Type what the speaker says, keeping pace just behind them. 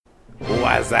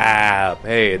What's up?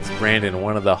 Hey, it's Brandon,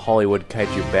 one of the Hollywood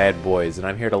Kaiju bad boys, and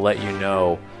I'm here to let you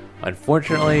know,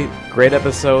 unfortunately, great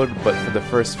episode, but for the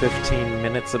first 15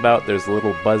 minutes there's a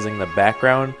little buzzing in the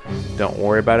background. Don't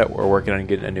worry about it. We're working on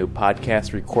getting a new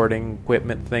podcast recording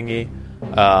equipment thingy.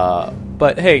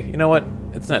 But hey, you know what?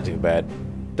 It's not too bad.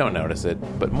 Don't notice it.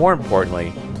 But more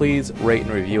importantly, please rate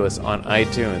and review us on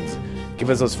iTunes. Give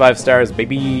us those 5 stars,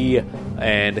 baby.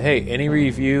 And hey, any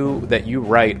review that you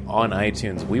write on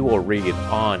iTunes, we will read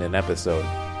on an episode,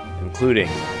 including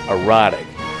erotic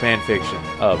fanfiction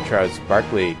of Charles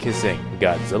Barkley kissing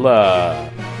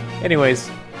Godzilla. Anyways,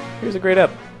 here's a great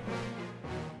up.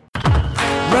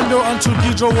 Render unto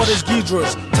Ghidra what is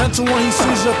Ghidra's. 10 to 1 he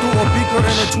sees you through a beaker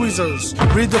and a tweezers.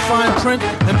 Read the fine print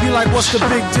and be like, what's the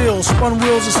big deal? Spun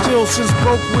wheels of steel since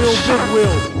broke wheel, big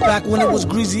wheel. Back when it was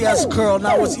greasy as curl,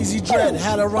 now it's easy dread.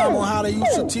 Had a rhyme on how they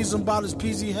used to tease him about his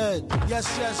peasy head.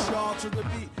 Yes, yes, y'all, to the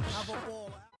beat. Have a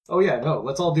ball. Oh yeah, no,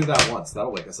 let's all do that once.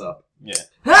 That'll wake us up. Yeah.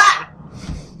 Ha!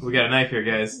 We got a knife here,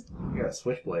 guys. You got a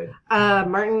switchblade.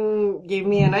 Martin gave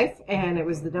me a knife, and it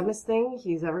was the dumbest thing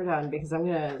he's ever done, because I'm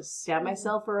gonna stab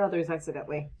myself or others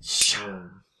accidentally.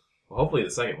 Well, hopefully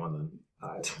the second one,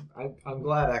 then. I'm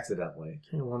glad accidentally.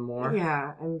 Okay, one more.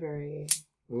 Yeah, I'm very...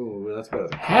 Ooh, that's better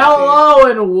than coffee. Hello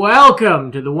and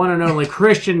welcome to the one and only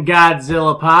Christian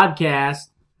Godzilla podcast,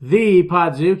 The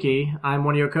Podzuki. I'm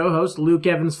one of your co-hosts, Luke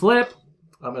Evans Flip.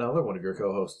 I'm another one of your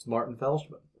co-hosts, Martin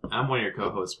Felshman. I'm one of your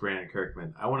co-hosts, Brandon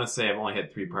Kirkman. I want to say I've only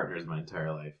had 3 partners my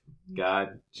entire life.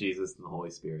 God, Jesus, and the Holy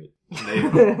Spirit.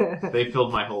 They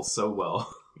filled my hole so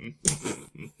well.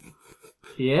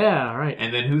 Yeah, all right.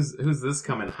 And then who's this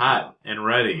coming hot and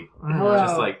ready? Hello.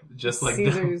 Just like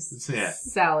Caesar's yeah.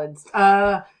 salads.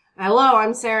 Hello,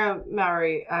 I'm Sarah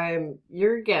Mowry. I'm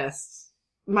your guest.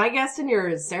 My guest and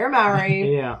yours, Sarah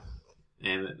Mowry. Yeah.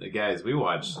 And guys, we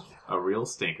watched a real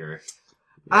stinker.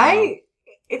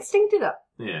 It stinked it up.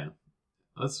 Yeah.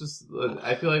 Let's just...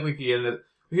 I feel like we could get into...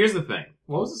 Here's the thing.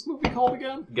 What was this movie called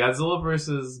again? Godzilla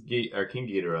versus King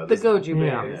Ghidorah. The Goju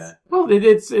Bears. Yeah. Well,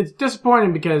 it's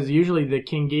disappointing because usually the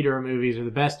King Ghidorah movies are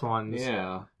the best ones.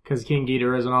 Yeah. Because King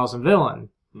Ghidorah is an awesome villain.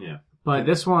 Yeah. But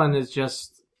this one is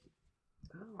just...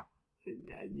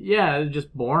 Yeah,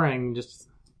 just boring. Just...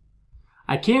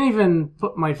 I can't even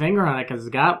put my finger on it because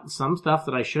it's got some stuff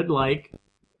that I should like.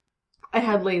 I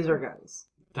had laser guns.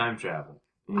 Time travel.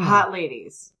 Hot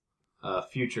ladies.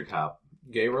 Future cop.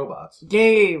 Gay robots.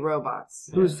 Gay robots.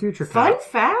 Who's Future Fun Cop?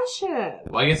 fashion.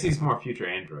 Well, I guess he's more future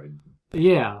android.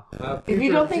 Yeah. If you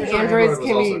don't think Future androids Android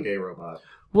can was be- also a gay robot.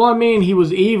 Well, I mean, he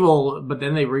was evil, but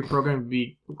then they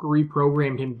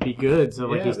reprogrammed him to be good,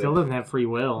 so Yeah, he still doesn't have free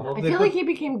will. Well, I feel like he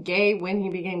became gay when he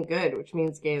became good, which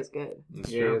means gay is good. It's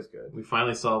Gay true. is good. We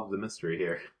finally solved the mystery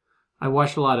here. I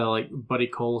watched a lot of Buddy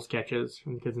Cole sketches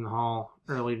from Kids in the Hall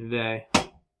early today.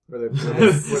 Were they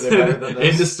better than End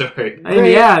of this? story. And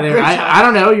yeah, I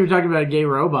don't know. You were talking about a gay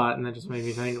robot, and that just made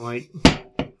me think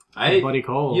Buddy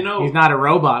Cole. He's not a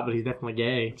robot, but he's definitely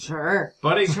gay. Sure.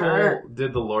 Buddy Sure. Cole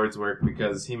did the Lord's work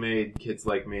because he made kids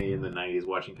like me in the 90s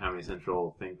watching Comedy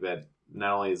Central think that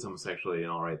not only is homosexuality an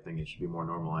alright thing, it should be more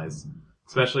normalized.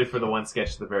 Especially for the one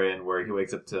sketch at the very end where he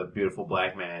wakes up to a beautiful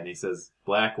black man and he says,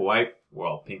 black, white, we're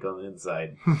all pink on the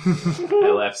inside.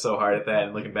 I laughed so hard at that,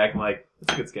 and looking back, I'm like,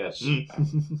 that's a good sketch.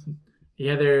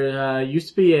 Yeah, there used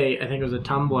to be I think it was a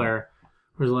Tumblr,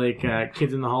 it was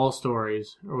Kids in the Hall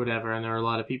stories or whatever, and there were a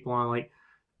lot of people on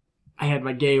I had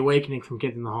my gay awakening from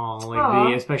Kids in the Hall,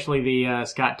 especially the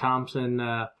Scott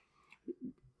Thompson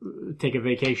Take a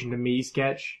Vacation to Me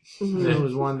sketch. Mm-hmm. That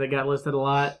was one that got listed a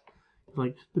lot.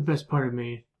 The best part of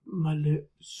me, my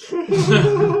lips.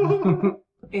 Do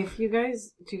you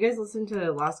guys listen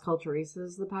to Las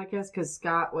Culturistas, the podcast? Because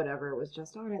Scott, whatever, was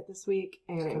just on it this week,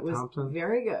 and Scott it was Thompson?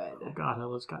 very good. Oh God, I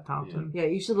love Scott Thompson. Yeah,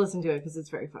 you should listen to it because it's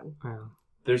very fun. Yeah.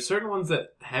 There's certain ones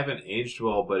that haven't aged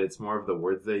well, but it's more of the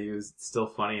words they use. It's still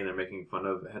funny, and they're making fun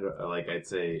of, I'd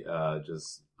say,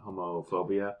 just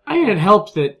homophobia. I mean, it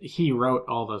helps that he wrote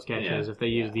all those sketches Yeah. if they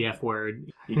use the F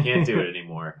word. You can't do it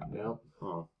anymore. Yeah.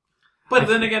 Oh. But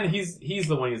then again, he's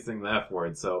the one using the F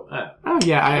word, so Oh,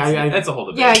 yeah, that's a whole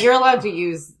debate. Yeah, you're allowed to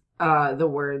use the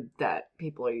word that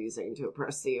people are using to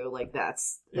oppress you.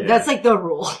 That's the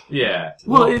rule. Yeah.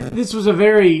 Well, this was a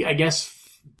very, I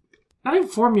guess, not even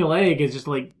formulaic, it's just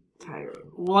Tiring.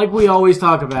 like we always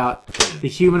talk about, the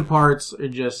human parts are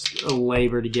just a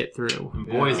labor to get through. And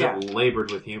boys Yeah. have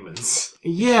labored with humans.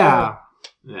 Yeah.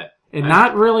 Yeah. And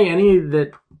not really any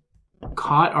that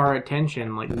caught our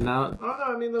attention. No. Oh,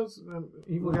 no, I mean, those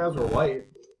evil guys were white.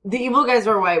 The evil guys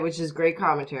are white, which is great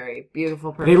commentary.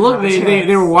 Beautiful. They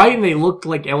were white and they looked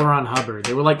like L. Ron Hubbard.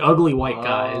 They were like ugly white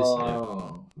guys.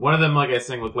 Oh. One of them, like I was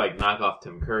saying, looked like knockoff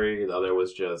Tim Curry. The other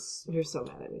was just. You're so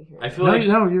mad at me here. I feel like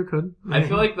you could. I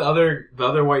feel like the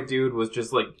other white dude was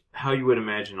just like how you would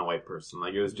imagine a white person.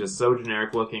 Like it was just so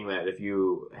generic looking that if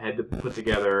you had to put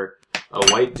together a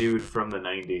white dude from the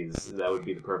 90s, that would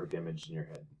be the perfect image in your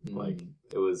head. Like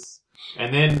it was,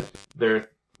 and then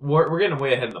we're getting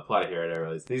way ahead in the plot here. I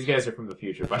realize these guys are from the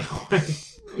future, by the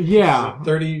way. Yeah.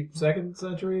 32nd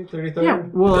century, 33rd. Yeah.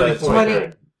 Well, it's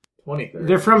 23rd.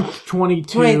 They're from 2201.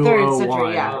 23rd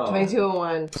century, yeah. Oh.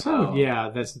 2201. So, yeah,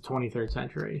 that's the 23rd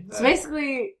century. So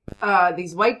basically,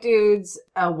 these white dudes,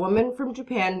 a woman from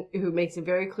Japan who makes it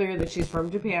very clear that she's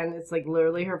from Japan. It's like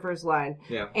literally her first line.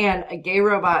 Yeah. And a gay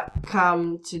robot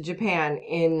come to Japan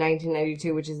in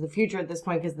 1992, which is the future at this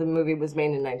point because the movie was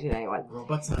made in 1991.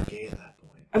 Robot's not gay at that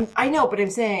point. I know, but I'm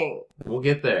saying We'll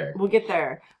get there. we'll get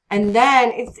there. And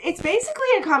then it's basically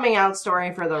a coming out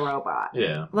story for the robot.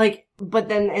 Yeah. Like, but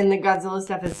then and the Godzilla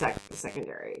stuff is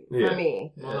secondary Yeah. for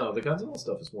me. Well, no, the Godzilla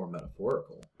stuff is more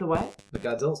metaphorical. The what? The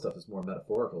Godzilla stuff is more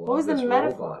metaphorical. What was the This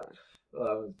metaphor?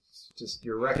 robot. It's just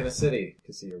you're wrecking a city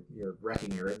because you're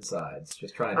wrecking your insides,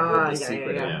 just trying to hold the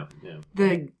secret. Yeah.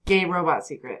 The gay robot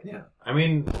secret. Yeah. I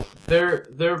mean,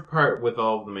 they're part with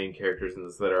all of the main characters in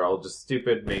this that are all just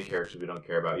stupid main characters we don't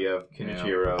care about. You have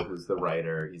Kenichiro, who's the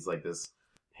writer. He's like this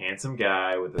handsome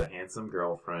guy with a handsome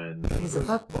girlfriend. He's a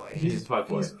fuckboy. He's a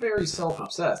fuckboy. He's very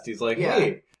self-obsessed. He's like, Yeah.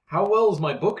 hey, how well is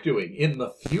my book doing in the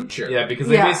future? Yeah, because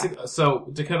they Yeah. basically...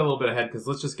 So, to cut a little bit ahead, because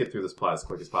let's just get through this plot as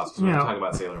quick as possible. We're going to talk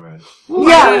about Sailor Moon.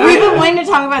 Yeah, we've been waiting to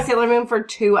talk about Sailor Moon for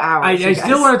 2 hours. I you still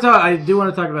guys. want to talk. I do want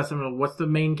to talk about some of what's the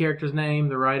main character's name,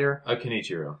 the writer.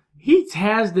 Kenichiro. He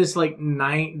has this like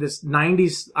this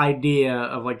 90s idea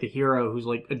of like the hero who's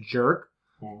like a jerk,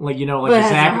 like like but has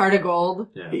Zach. a heart of gold.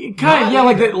 Yeah. Kind of, yeah,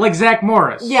 like Zach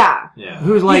Morris. Yeah. Yeah.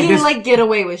 Who's He like can, this like, get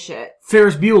away with shit.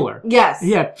 Ferris Bueller. Yes.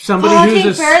 Yeah, somebody Fucking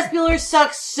who's Ferris Bueller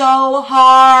sucks so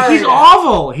hard. He's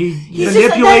awful. He He's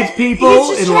manipulates just- people he's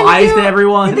just and trying lies to do-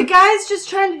 everyone. The guy's just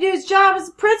trying to do his job as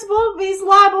a principal, but he's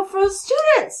liable for the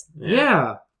students.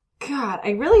 Yeah. God,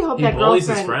 I really hope He that bullies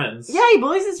girlfriend... his friends. Yeah, he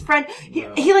bullies his friend.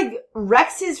 He like,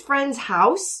 wrecks his friend's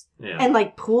house Yeah. and,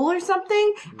 like, pool or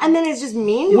something, and then is just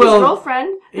mean to Well, his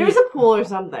girlfriend. There was a pool or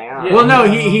something. I don't know. Well, no,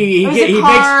 he There was a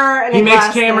car and a makes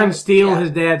glass Cameron thing. steal Yeah. his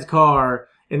dad's car,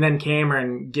 and then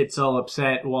Cameron gets all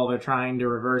upset while they're trying to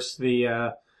reverse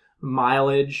the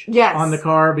mileage Yes. on the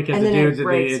car because And the then it dudes at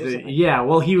breaks or the something. yeah,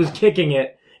 well, he was kicking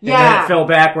it, and then Yeah. it fell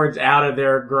backwards out of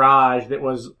their garage that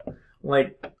was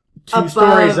like 2 Above.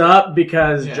 stories up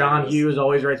because Yeah, John it was- Hughes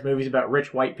always writes movies about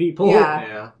rich white people. Yeah.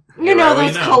 Yeah. You know, right,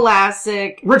 those we know.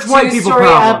 classic Rich white people two-story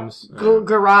problems. up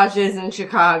garages in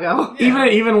Chicago.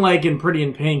 Even like in Pretty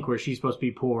in Pink, where she's supposed to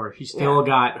be poor, she's still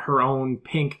got her own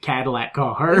pink Cadillac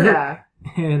car. Yeah.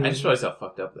 And I just realized how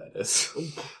fucked up that is.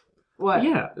 What?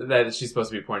 yeah, That she's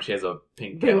supposed to be porn. She has a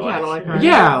pink Pink Cadillac. Cadillac car.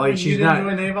 yeah, like You she's didn't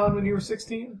not. join Avon when you were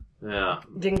 16? Yeah.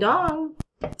 Ding dong.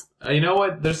 You know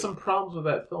what? There's some problems with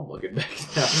that film looking back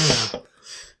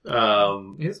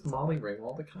now. Is Molly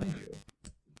Ringwald a kaiju?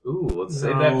 Ooh, let's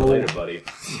save that for No. later, buddy.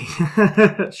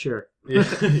 Sure,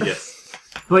 Yes.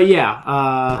 but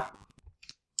yeah,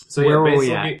 So Where yeah, were we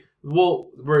basically, well,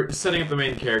 we're setting up the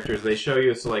main characters. They show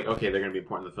you, so like, okay, they're going to be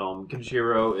important in the film.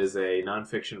 Kenichiro is a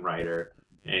nonfiction writer,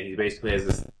 and he basically has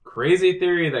this crazy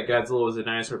theory that Godzilla was a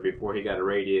dinosaur before he got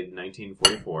irradiated in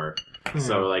 1944.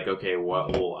 So like, okay,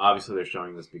 well, obviously they're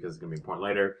showing this because it's going to be important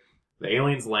later. The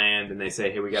aliens land, and they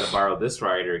say, hey, we got to borrow this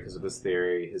writer because of this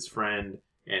theory. His friend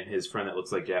that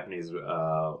looks like Japanese,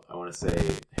 I want to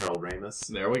say Harold Ramis.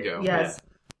 There we go. Yes.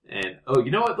 And, oh,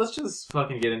 you know what? Let's just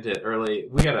fucking get into it early.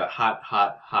 We got a hot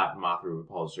Mothra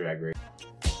RuPaul's Drag Race.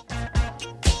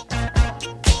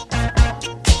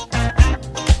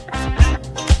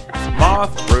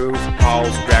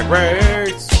 RuPaul's Drag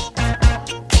Race.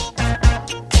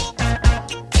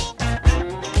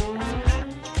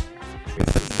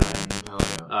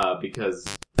 Because,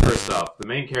 first off, the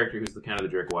main character, who's the kind of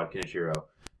the jerkwad, Kenichiro,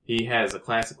 he has a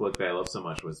classic look that I love so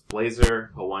much, was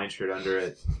blazer, Hawaiian shirt under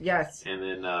it, Yes. and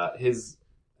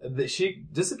then she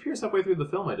disappears halfway through the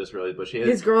film, I just realized, but she has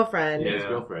His girlfriend. his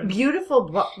girlfriend.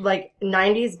 Beautiful, like,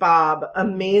 90s bob,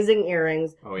 amazing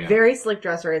earrings, Oh, yeah. very slick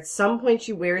dresser. At some point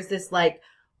she wears this, like,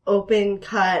 open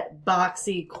cut,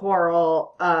 boxy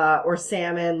coral, or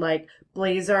salmon, like,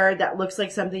 blazer that looks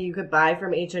like something you could buy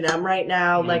from H&M right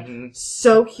now. Like,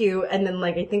 so cute. And then,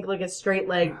 like, I think, like, a straight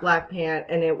leg black pant,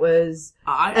 and it was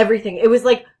everything. It was,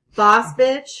 like, boss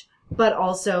bitch, but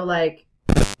also, like,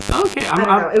 Okay, I don't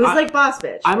know. It was like Boss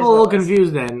Bitch. I'm is a little what it was.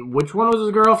 confused then. Which one was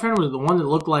his girlfriend? Was it the one that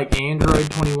looked like Android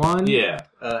 21? Yeah.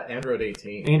 Android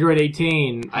 18. Android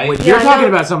 18. I- Wait, Yeah, you're talking no.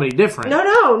 about somebody different. No.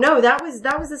 That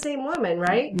was the same woman,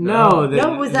 right? No,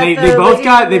 No, was that they the both lady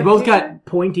got from they the both future? got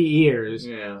pointy ears.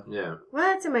 Yeah. Yeah.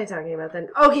 What am I talking about then?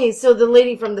 Okay, so the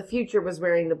lady from the future was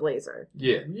wearing the blazer.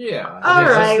 Yeah. Yeah. All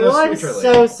Yes, right, that's well, I'm future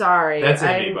so lady. sorry. That's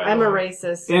Amy, by the I'm a way.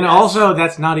 racist. And Yes. also,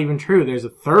 that's not even true. There's a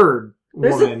third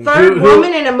There's woman. a third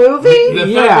woman in a movie? The third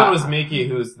Yeah. one was Miki,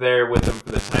 who's there with them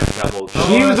for the time travel.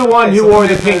 She was the that's one right. who Someone wore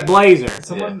the made pink that- blazer.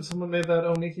 Someone made that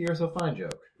 "Oh, Nikki, you're so fine"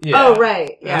 joke. Yeah. Oh,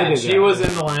 right. I Yeah. did And she that. was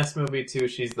in the last movie too.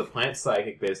 She's the plant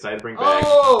psychic they decided to bring back.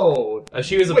 Oh,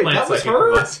 She was a Wait, plant that was psychic.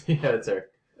 her? Yeah, that's her.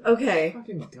 Okay.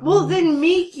 fucking dumb. Well, then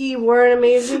Miki wore an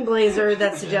amazing blazer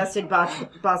that suggested boss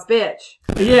bitch.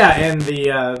 Yeah, and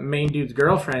the main dude's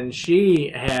girlfriend,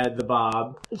 she had the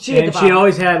bob. She had and the she bob.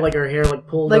 always had like her hair like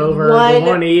pulled Like over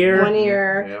one ear. one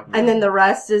ear, Yeah. and then the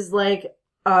rest is like,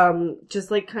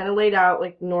 just like kind of laid out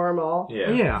like normal.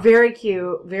 Yeah. Yeah. Very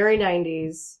cute, very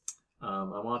 90s. I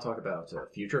want to talk about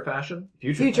future fashion.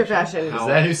 Future fashion. Is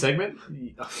that a new segment?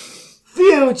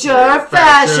 Future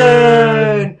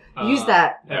fashion! Use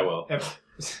that. Yeah, well.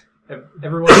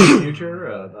 Everyone in the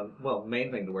future,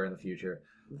 main thing to wear in the future.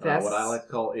 Vests. What I like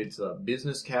to call it's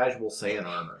business casual Saiyan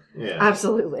armor. Yeah.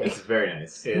 Absolutely. It's very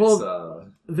nice. It's Well,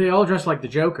 They all dress like the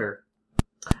Joker.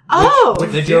 Oh!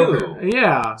 They Joker. do.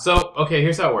 Yeah. So, okay,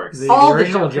 here's how it works. The All the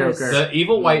original Jokers. Joker. The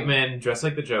evil white men dress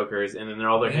like the Jokers, and then they're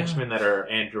all their henchmen that are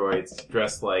androids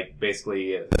dressed like,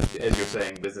 basically, as you're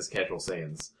saying, business casual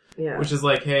Saiyans. Yeah. Which is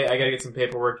like, hey, I gotta get some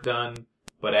paperwork done,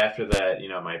 but after that,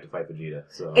 I might have to fight Vegeta.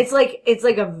 So It's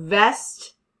like a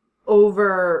vest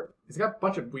over. It's got a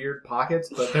bunch of weird pockets,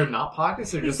 but they're not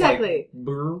pockets. They're just Exactly. like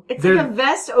brr. It's They're- like a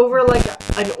vest over like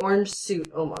an orange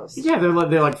suit almost. Yeah, they're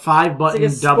like 5-button,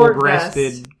 It's like a sport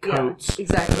double-breasted vest. coats Yeah,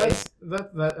 exactly.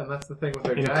 That's the thing with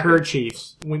their and jackets.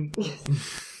 kerchiefs. When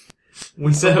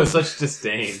we said it with such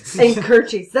disdain. And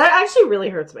kerchiefs. That actually really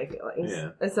hurts my feelings.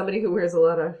 Yeah. As somebody who wears a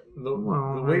lot of.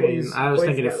 Well, the I way mean, these I was Boy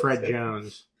thinking of Scouts. Fred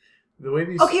Jones. the way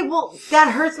these Okay, well,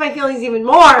 that hurts my feelings even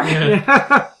more.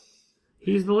 Yeah.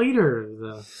 He's the leader of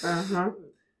the Uh-huh.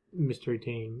 mystery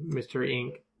team, Mystery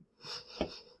Inc.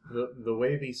 the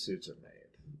way these suits are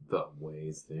made. The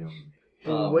ways they are.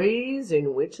 The ways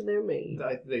in which they're made.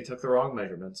 They took the wrong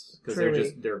measurements because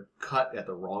Truly. they're cut at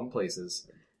the wrong places,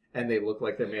 and they look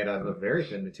like they're made out of a very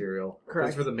thin material. Correct.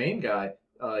 Because for the main guy,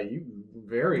 you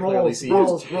very Rolls, clearly see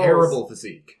rolls, his rolls. terrible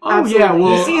physique. Oh Absolutely. yeah,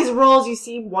 well, you see his rolls, you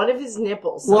see one of his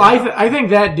nipples. well, I think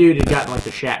that dude had gotten like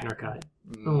the Shatner cut,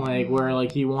 Mm. like where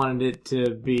like he wanted it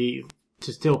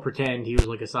to still pretend he was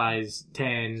like a size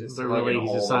 10, Just but like really in he's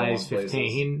all a the size wrong places.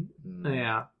 15. Mm.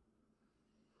 Yeah.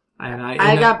 And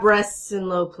I got breasts in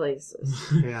low places.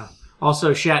 yeah.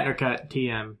 Also, Shatner cut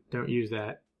TM. Don't use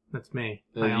that. That's me.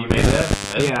 You I own made it. that?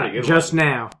 That's a Yeah, pretty good just one.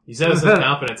 now. You said it with some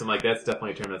confidence. I'm like, that's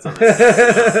definitely a term that's on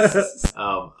this.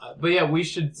 But yeah, we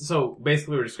should. So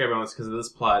basically, we're describing all this because of this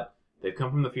plot. They've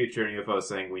come from the future, and UFO is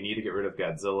saying we need to get rid of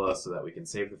Godzilla so that we can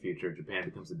save the future. Japan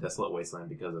becomes a desolate wasteland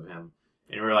because of him.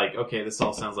 And we're like, okay, this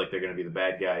all sounds like they're going to be the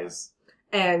bad guys.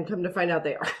 And come to find out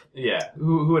they are. Yeah,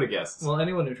 who would have guessed? Well,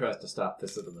 anyone who tries to stop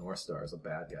Fist of the North Star is a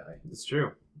bad guy. It's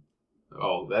true.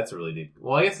 Oh, that's a really deep.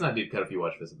 Well, I guess it's not deep cut if you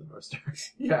watch Fist of the North Star.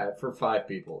 Yeah, for 5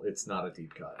 people, it's not a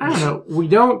deep cut. I don't know. We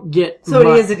don't get So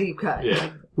mu- it is a deep cut.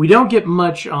 Yeah. we don't get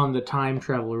much on the time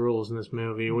travel rules in this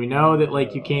movie. We know that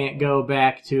like you can't go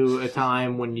back to a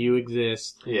time when you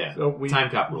exist. Yeah. So we- Time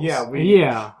cop rules. Yeah,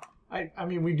 Yeah. I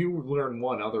mean, we do learn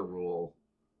one other rule,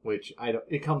 which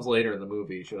it comes later in the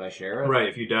movie. Should I share it? Right,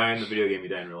 if you die in the video game, you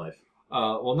die in real life.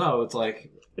 Well, no, it's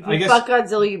like If I you guess fuck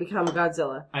Godzilla, you become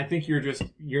Godzilla. I think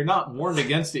you're not warned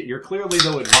against it. You're clearly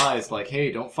though advised, like,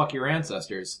 hey, don't fuck your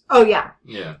ancestors. Oh yeah.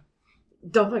 Yeah.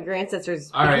 Don't fuck your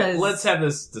ancestors. All right, because... let's have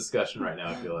this discussion right now,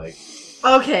 I feel like.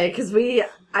 Okay, because we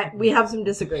have some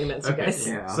disagreements, you Okay. guys.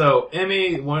 Yeah. So,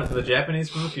 Emmy, one of the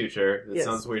Japanese from the future, that Yes.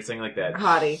 sounds weird saying like that.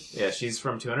 Hottie. Yeah, she's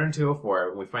from 20204,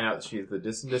 and we find out that she's the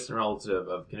distant relative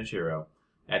of Kenichiro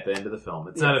at the end of the film.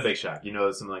 It's not a Yes. big shock. You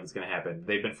know something like it's going to happen.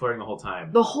 They've been flirting the whole time.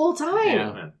 The whole time.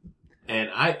 Yeah. And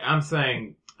I'm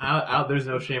saying, there's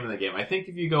no shame in the game. I think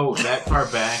if you go that far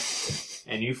back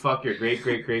and you fuck your great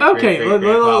Okay, grandfather,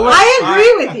 I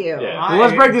agree with you. Yeah. Well,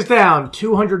 let's break this down.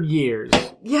 200 years.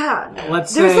 Yeah.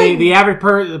 Let's There's, say like- the average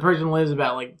the person lives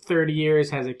about like 30 years,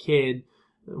 has a kid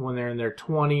when they're in their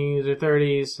 20s or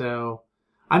 30s. So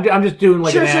I'm just doing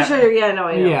like Sure. Yeah, no,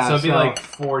 I know. Yeah. so it'd be so- like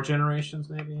 4 generations,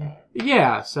 maybe.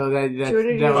 Yeah, so that 200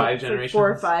 years, that Five like generations. 4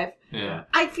 or 5. Yeah.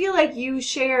 I feel like you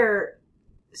share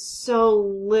so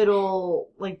little,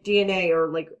 like, DNA or,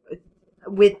 like,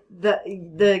 with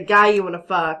the guy you want to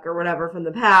fuck or whatever from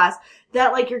the past,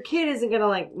 that like your kid isn't gonna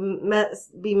like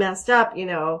be messed up, you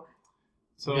know.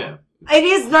 So Yeah. It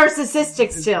is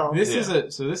narcissistic still. this Yeah.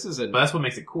 is a But that's what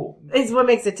makes it cool. It's what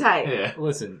makes it tight. Yeah.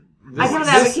 listen. I'm not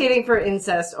advocating for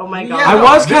incest. Oh my god. Yeah, I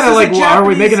was this kind of is a like, well, are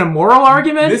we Japanese- making a moral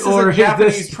argument? This is or a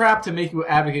Japanese this... trap to make you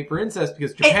advocate for incest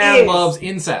because is. Japan loves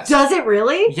incest. Does it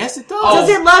really? Yes, it does. Does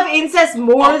it love incest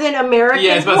more than American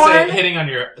Yeah, I was about porn? to say, hitting on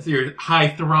your high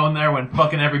throne there when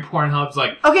fucking every Pornhub's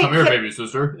like, Okay, come here, can- baby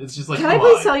sister. It's just like, Can I come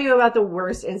please on. tell you about the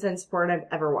worst incest porn I've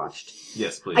ever watched?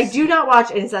 Yes, please. I do not watch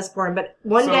incest porn, but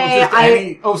one So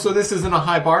day just so this isn't a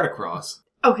high bar to cross.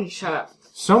 Okay, shut up.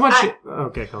 So much... I-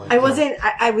 okay, go ahead. I wasn't,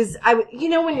 I was, you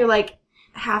know when you're like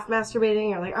half masturbating,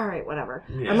 you're like, alright, whatever.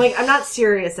 Yeah. I'm like, I'm not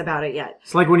serious about it yet.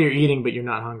 It's like when you're eating, but you're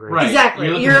not hungry. Right. Exactly.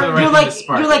 You're looking You're, for the right thing to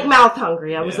spark you're like it. mouth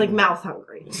hungry. I was Yeah. like mouth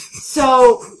hungry.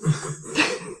 So,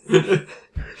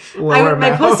 Lower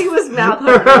my mouth. pussy was mouth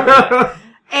hungry.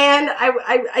 And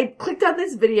I clicked on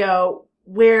this video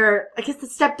where I guess the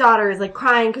stepdaughter is like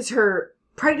crying because her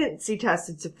pregnancy test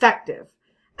is defective.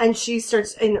 And she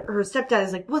starts, and her stepdad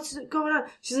is like, what's going on?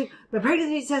 She's like, my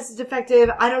pregnancy test is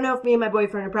defective. I don't know if me and my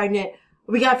boyfriend are pregnant.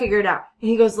 We gotta figure it out. And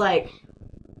he goes like,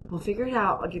 we'll figure it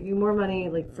out. I'll give you more money,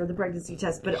 like, for the pregnancy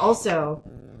test. But also,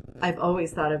 I've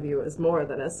always thought of you as more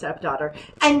than a stepdaughter.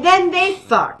 And then they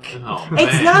fuck. Oh,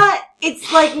 It's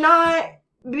man. not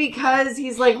because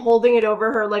he's like holding it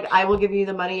over her, like, I will give you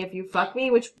the money if you fuck me,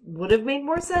 which would have made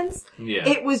more sense. Yeah.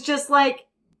 It was just like,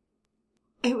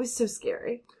 it was so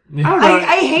scary. I don't know.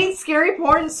 I hate scary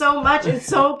porn so much, and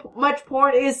so much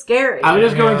porn is scary. I was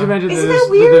just going to mention that Isn't there's,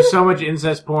 that weird? there's so much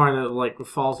incest porn that like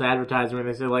false advertising where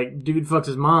they say like dude fucks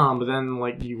his mom, but then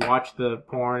like you watch the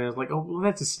porn and it's like, oh well,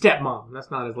 that's his stepmom.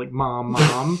 That's not his like mom.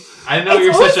 I know It's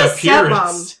you're always such a a stepmom.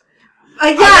 purist.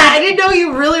 Yeah, I didn't know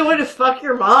you really wanted to fuck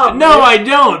your mom. No, I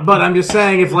don't. But I'm just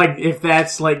saying, if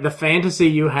that's like the fantasy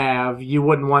you have, you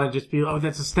wouldn't want to just be, oh,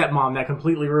 that's a stepmom. That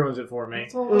completely ruins it for me.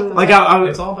 Like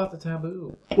It's all about the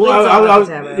taboo. well, It's all about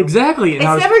taboo. exactly. And It's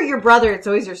I was, never your brother, it's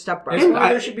always your stepbrother. It's why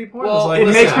I- there should be porn. well, It's like, it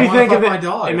listen, makes me I wanna think fuck of it- my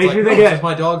dog. it It's makes like, me think no, of- it's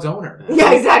my dog's owner.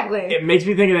 Yeah, exactly. it makes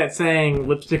me think of that saying,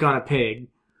 lipstick on a pig.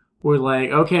 We're like,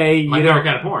 okay, My you favorite don't,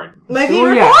 kind of porn. My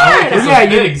favorite yeah. porn! Well, yeah,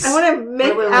 you- Pigs. I want to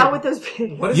make Wait. out with those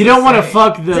pigs. What is you this don't want to saying?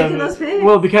 fuck Taking those the pigs?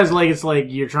 well because like it's like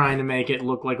you're trying to make it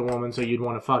look like a woman, so you'd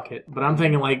want to fuck it. But I'm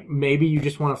thinking like maybe you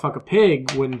just want to fuck a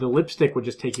pig when the lipstick would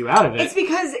just take you out of it. It's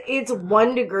because it's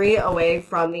 1 degree away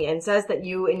from the incest that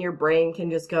you in your brain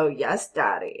can just go, yes,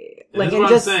 daddy. This Like, is and what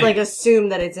I'm just, saying. like, assume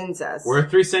that it's incest. We're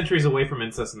 3 centuries away from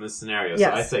incest in this scenario, so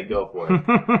Yes. I say go for it.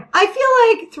 I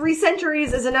feel like 3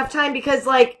 centuries is enough time because,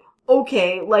 like,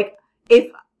 okay, like,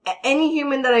 if any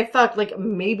human that I fucked, like,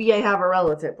 maybe I have a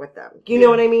relative with them. You know Yeah.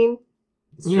 what I mean?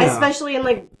 Yeah. Especially in,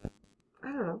 like, I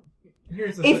don't know.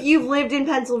 Here's the If thing. you've lived in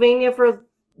Pennsylvania for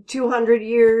 200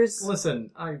 years. Listen,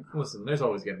 there's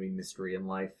always going to be mystery in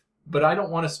life. But I don't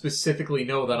want to specifically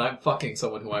know that I'm fucking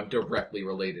someone who I'm directly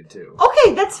related to.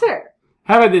 Okay, that's fair.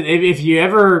 How about this? If you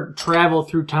ever travel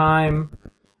through time,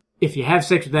 if you have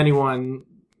sex with anyone,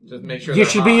 Just make sure you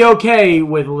they're should be hot. okay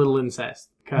with a little incest.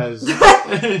 Because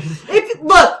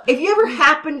If you ever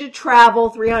happen to travel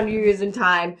 300 years in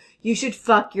time, you should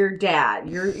fuck your dad,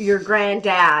 your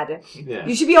granddad. Yeah.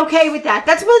 You should be okay with that.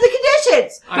 That's one of the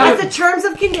conditions. That's the terms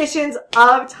of conditions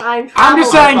of time travel. I'm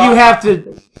just saying you have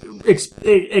to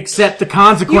accept the You have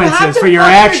consequences to for your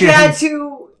fuck actions. your dad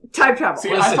to time travel.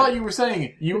 See, I thought you were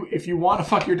saying if you want to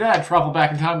fuck your dad, travel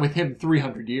back in time with him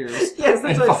 300 years. Yes, that's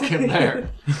and what I'm fuck him saying. there.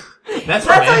 That's That's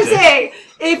what I'm romantic. saying.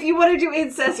 If you want to do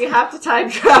incest, you have to time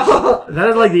travel. That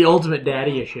is like the ultimate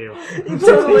daddy issue.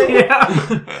 Totally. Yeah.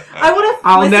 I want to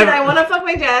I'll listen. never- I want to fuck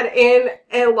my dad in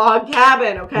a log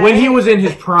cabin. Okay. When he was in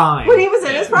his prime. when he was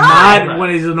in his Yeah. prime, Not when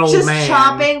he's an old just man.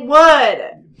 chopping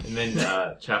wood. And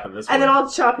then chopping this And then one. I'll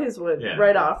chop his wood Yeah.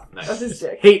 right off Nice. of his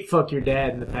dick. Hate fuck your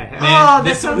dad in the past. Man, Oh, that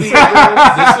this sounds would so be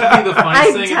gross. this would be the I'm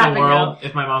funniest thing in the tapping world out.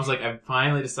 if my mom's like, I've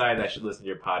finally decided I should listen to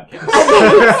your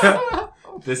podcast.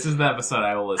 This is the episode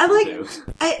I will listen I'm like, to.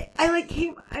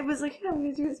 I was like, hey, I'm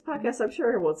gonna do this podcast. I'm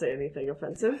sure I won't say anything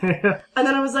offensive. And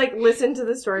then I was like, listen to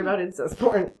the story about incest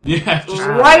porn. Yeah.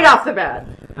 Right off the bat.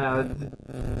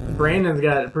 Brandon's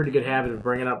got a pretty good habit of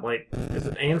bringing up, like, is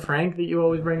it Anne Frank that you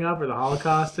always bring up, or the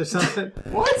Holocaust or something?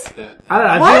 What? I don't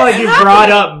know. I What? feel like you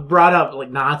Happened? brought up like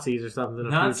Nazis or something a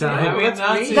Nazi- few times. I mean, That's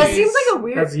Nazis- me. That seems like a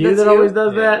weird. That's you that always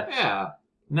does Yeah. that? Yeah.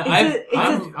 No,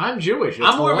 It's I'm Jewish. It's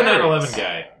I'm more of a hilarious. 9/11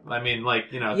 guy. I mean, like,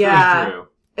 you know, Yeah. through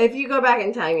If you go back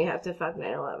in time, you have to fuck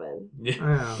 9/11. and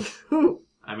through. Yeah. Yeah.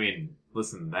 I mean,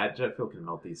 listen, that jet fuel can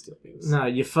melt these steel beams. No,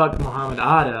 you fucked Muhammad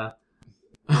Atta.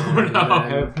 Oh,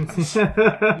 no.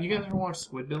 You guys ever watch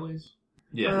Squidbillies?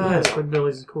 Yeah. Yeah, Squidbillies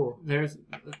is cool.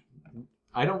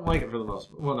 I don't like it for the most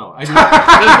part. Well, no, I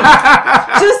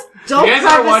do. Just don't You guys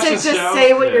ever watch preface it. this Just show?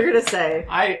 say what Yeah. you're gonna say.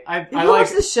 I You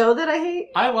watch the show that I hate?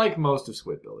 I like most of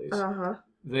Squidbillies. Uh-huh.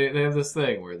 They have this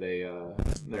thing where they're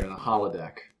in a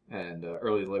holodeck, and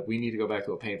early like we need to go back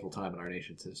to a painful time in our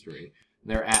nation's history. And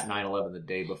they're at 9/11 the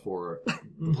day before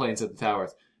the planes hit the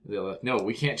towers. And they're like, no,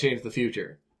 we can't change the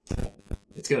future.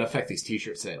 It's gonna affect these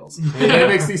T-shirt sales. And they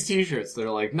makes these T-shirts. They're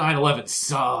like 9/11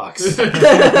 sucks.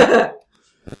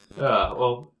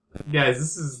 Well, guys,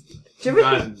 this is Do you ever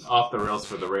gone off the rails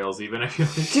for the rails. Even I feel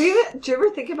like. Do you ever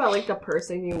think about like the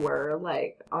person you were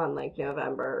like on like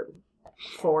November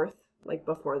 4th, like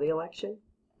before the election?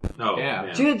 Oh, Yeah.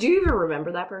 yeah. Do you even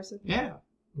remember that person? Yeah.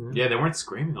 Yeah, they weren't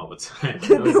screaming all the time.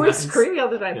 They It was were nice. screaming all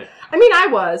the time. Yeah. I mean, I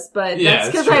was, but Yeah, that's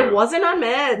it's because I true. wasn't on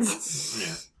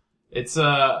meds.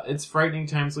 Yeah. It's frightening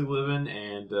times we live in,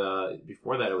 and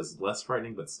before that it was less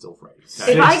frightening, but still frightening.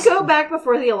 If I go back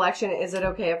before the election, is it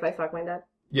okay if I fuck my dad?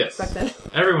 Yes. Back then?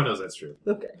 Everyone knows that's true.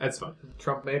 Okay. That's fun.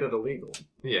 Trump made it illegal.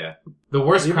 Yeah. The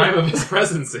worst crime of his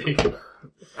presidency.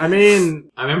 I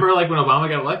mean, I remember like when Obama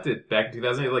got elected back in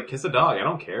 2008, like kiss a dog. I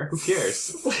don't care. Who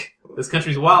cares? This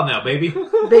country's wild now, baby.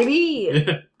 Baby!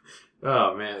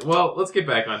 Oh man. Well, let's get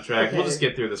back on track. Okay. We'll just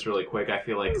get through this really quick. I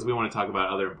feel like because we want to talk about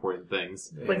other important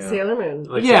things. Like Sailor Moon.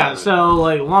 Like yeah, Sailor Moon. so,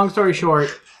 like, long story short,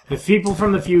 the people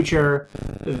from the future,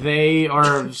 they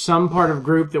are some part of a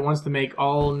group that wants to make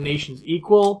all nations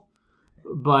equal,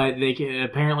 but they can,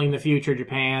 apparently in the future,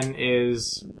 Japan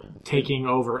is taking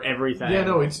over everything. Yeah,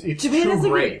 no, it's Japan too is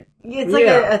like great. it's like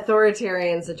Yeah. an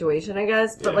authoritarian situation, I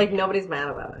guess, but Yeah. like nobody's mad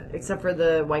about it except for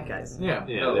the white guys. Yeah,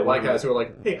 Yeah, no, they the white wanna- guys who are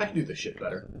like, hey, I can do this shit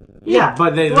better. Yeah,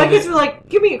 but they, the white they- guys were like,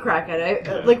 "Give me a crack at it."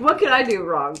 Yeah. Like, what could I do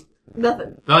wrong?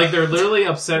 Nothing. They're literally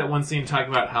upset at one scene talking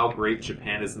about how great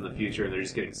Japan is in the future, and they're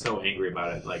just getting so angry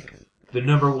about it. Like, the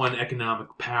 #1 economic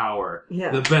power, Yeah.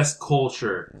 the best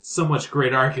culture, so much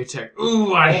great architect.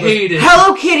 Ooh, I hate it.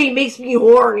 Hello Kitty makes me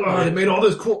horny. Oh, they made all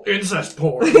this cool incest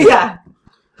porn. Yeah.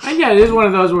 yeah, it is one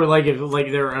of those where, like, if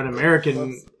like they're an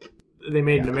American, they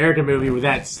made an American movie with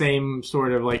that same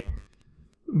sort of, like,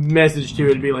 message to it,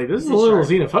 it'd be like, this is a little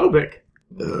xenophobic.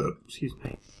 Excuse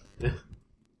me.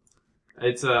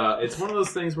 It's one of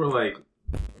those things where like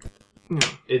Yeah.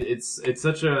 it's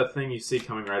such a thing you see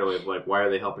coming right away of like, why are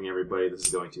they helping everybody? This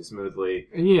is going too smoothly.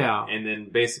 Yeah. And then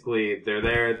basically they're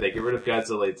there, they get rid of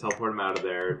Godzilla, they teleport him out of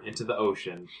there into the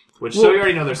ocean, which so Well, you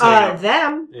already know they're setting up.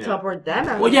 Them. Yeah. Teleport them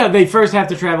out. Well, yeah, they first have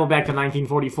to travel back to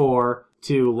 1944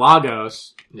 to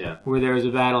Lagos, Yeah. where there's a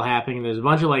battle happening, and there's a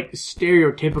bunch of, like,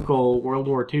 stereotypical World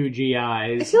War II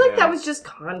I GIs. feel like Yeah. that was just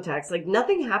context. Like,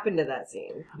 nothing happened in that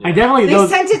scene. I definitely, They though,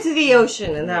 sent it to the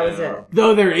ocean, and that was Yeah. it.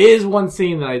 though there is one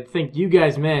scene that I think you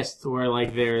guys missed, where,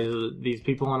 like, there's these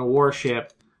people on a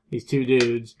warship, these two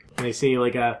dudes, and they see,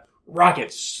 like, a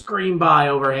rocket scream by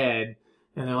overhead,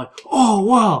 and they're like, oh,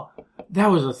 wow, that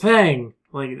was a thing.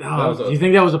 Like, oh, do you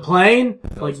think that was a plane?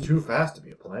 That Like, was too fast to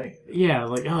be a plane. yeah,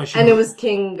 like, oh, she... And it was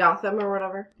King Gotham or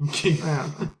whatever. Yeah.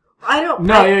 I don't.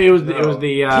 No, it was the, King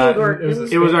Gordon.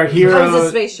 it was our Oh, it was a heroes.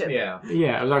 spaceship. Yeah.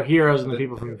 Yeah, it was our heroes and the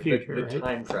people from the future. The right?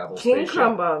 time travel. King spaceship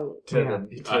Crumbum. to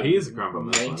Yeah. the, He is a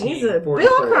Crumbum. He's a Bill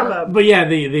 1944. Crumbum. But yeah,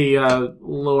 the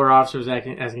lower officers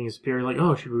asking his superior, like,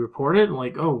 oh, should we report it? And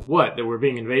like, oh, what? That we're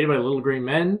being invaded by little green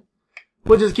men?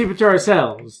 We'll just keep it to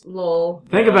ourselves. Lol.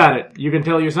 Think about it. You can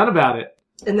tell your son about it.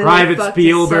 And then Private they fucked his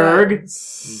Spielberg.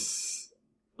 son.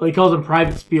 Well, he calls him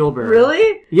Private Spielberg.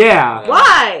 Really? Yeah.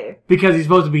 Why? Because he's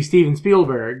supposed to be Steven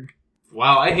Spielberg.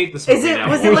 Wow, I hate this Is movie it? now.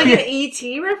 Was it like an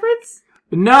E.T. reference?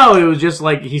 No, it was just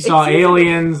like he saw seems like-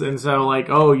 aliens, and so like,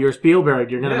 oh, you're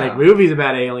Spielberg. You're gonna Yeah. make movies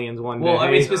about aliens one day. Well,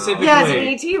 I mean specifically. Yeah, it's an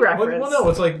E.T. Well, reference. no,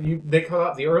 it's like they cut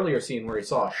out the earlier scene where he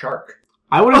saw a shark.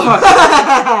 I would have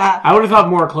thought. I would have thought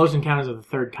more Close Encounters of the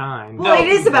Third Kind. Well, it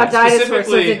is about dinosaurs, so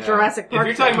specifically, it's a Jurassic Park. If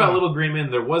you're talking thing. about Little Green Men,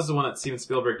 there was the one that Steven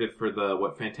Spielberg did for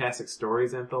the Fantastic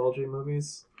Stories anthology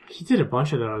movies. He did a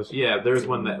bunch of those. Yeah, there's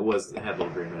one that had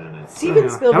Little Green Men in it. Steven Yeah.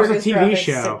 Spielberg That was a is TV Jurassic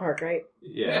show. Park, right?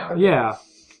 Yeah. Yeah.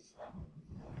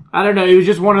 I don't know. It was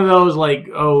just one of those like,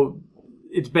 oh,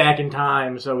 it's back in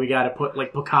time, so we got to put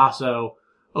like Picasso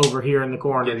over here in the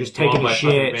corner, Getting just taking blown a by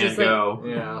shit. fucking Just Van like- Gogh.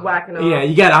 Yeah. Whacking off. Yeah,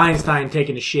 you got Einstein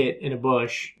taking a shit in a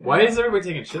bush. Why is everybody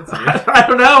taking shits on you? I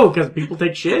don't know, because people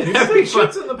take shit. You take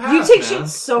shits in the past, You take man. shit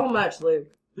so much, Luke.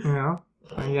 You know?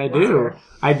 I mean, I do.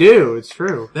 I do. It's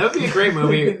true. That would be a great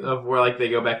movie of where like they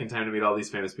go back in time to meet all these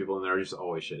famous people and they're just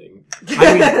always shitting.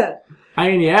 I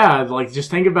mean, yeah, like, just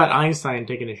think about Einstein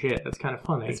taking a shit. That's kind of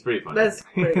funny. It's pretty funny. That's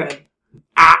pretty good.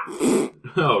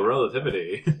 Oh,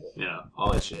 relativity. Yeah,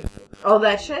 all that shit. Oh,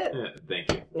 that shit? Yeah,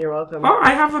 thank you. You're welcome. Oh,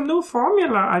 I have a new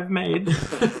formula I've made.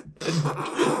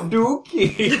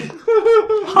 Dookie.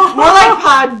 More like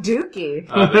Pod Dookie.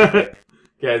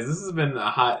 Guys, this has been a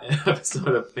hot episode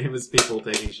of famous people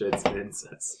taking shits and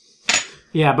incest.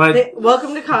 Yeah, but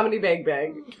Welcome to Comedy Bang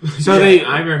Bang. so they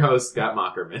I'm your host, Scott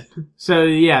Mockerman. so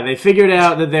yeah, they figured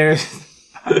out that there's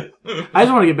I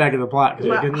just want to get back to the plot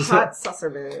because Hot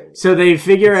Susserman. so they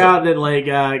figure out that like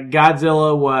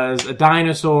Godzilla was a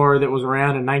dinosaur that was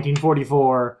around in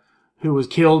 1944 who was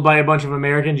killed by a bunch of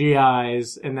American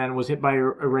GIs and then was hit by a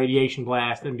radiation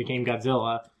blast and became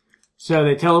Godzilla. So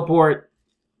they teleport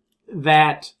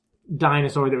that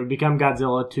dinosaur that would become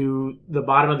Godzilla to the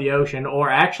bottom of the ocean,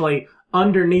 or actually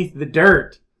underneath the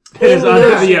dirt that is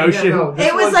under the ocean.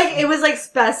 It was like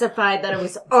specified that it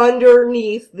was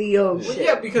underneath the ocean.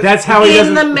 Yeah, because That's how he In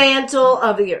doesn't. the mantle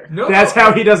of the earth. no, That's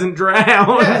how he doesn't drown.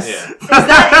 Yes. Yeah. Is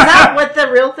that what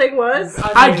the real thing was?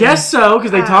 I guess so,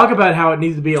 because they talk about how it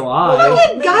needs to be alive.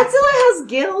 Godzilla has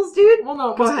gills, dude. Well,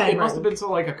 no, Go ahead, it must have Martin. been so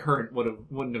like a current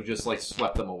wouldn't have just like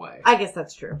swept them away. I guess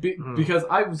that's true. Because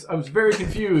I was very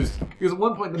confused because at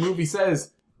one point the movie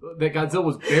says that Godzilla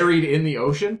was buried in the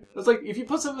ocean. It's like if you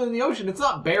put something in the ocean, it's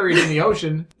not buried in the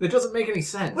ocean. That doesn't make any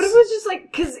sense. What if it was just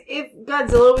like, because if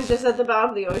Godzilla was just at the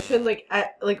bottom of the ocean,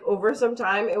 like over some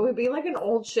time, it would be like an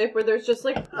old ship where there's just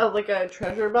like a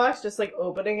treasure box, just like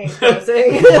opening and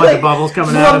closing, A bunch of bubbles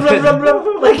coming out of it.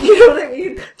 like you know what I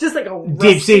mean? Just like a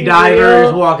Deep sea rusty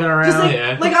divers reel. walking around. Just like,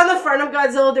 Yeah. like on the front of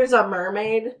Godzilla, there's a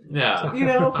mermaid. Yeah. You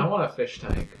know, I want a fish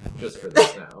tank just for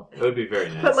this now. It would be very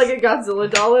nice. put like a Godzilla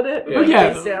doll in it.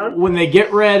 Yeah. Face Yeah, down. when they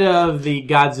get rid of the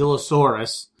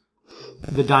Godzillasaurus,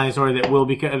 the dinosaur that will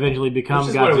eventually become Which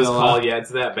is Godzilla. what it was called. Yeah,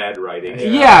 it's that bad writing.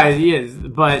 Yeah, it is.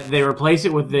 But they replace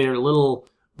it with their little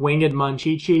winged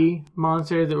Monchichi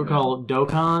monsters that were called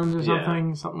Dokons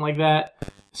or something like that,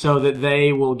 so that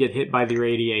they will get hit by the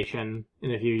radiation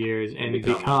in a few years and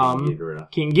become King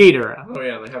Ghidorah. King Ghidorah. Oh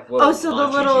yeah, they have little. Oh, so the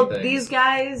Monchichi little, things. these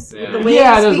guys, Yeah. the wings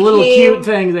Yeah, those little became cute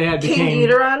things they had King became.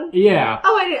 Ghidorah? Yeah.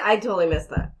 Oh, I totally missed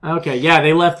that. Okay. Yeah,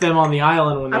 they left them on the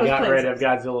island when I they was got playing rid of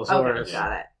Godzillasaurus. Okay,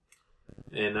 got it.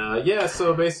 And yeah,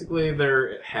 so basically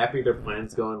they're happy their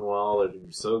plan's going well.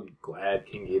 They're so glad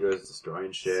King Ghidorah's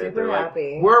destroying shit. Super They're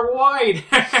happy. like, we're white!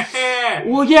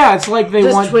 Well, yeah, it's like they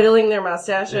Just want. twiddling their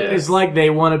mustaches. Yeah. It's like they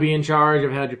want to be in charge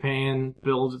of how Japan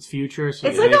builds its future. So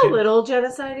It's they like a can- little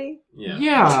genocide-y. Yeah.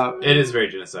 Yeah. It is very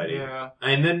genocidal. Yeah.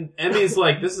 And then Emmy's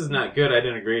like, this is not good, I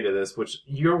didn't agree to this, which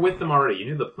you're with them already. You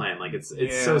knew the plan. Like, it's so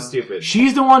Yeah. stupid.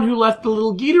 She's the one who left the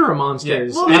little Ghidorah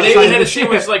monsters. Well, And they Maybe- had a scene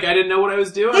where it's like, I didn't know what I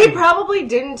was doing. They probably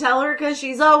didn't tell her because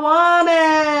she's a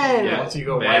woman. Yeah, Once you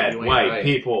go bad white, you ain't white right.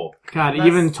 people. God, That's-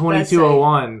 even that's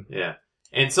 2201. Yeah.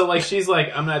 And so, like, she's like,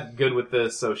 I'm not good with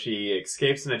this, so she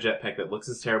escapes in a jetpack that looks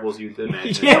as terrible as you'd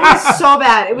imagine. It was so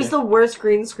bad. It was the worst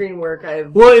green screen work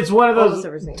I've Well, it's one of almost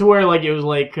ever those seen. to where like it was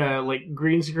like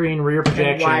green screen rear And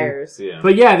projection. wires. Yeah.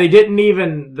 But yeah, they didn't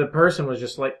even. The person was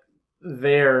just like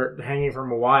there hanging from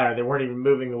a wire. They weren't even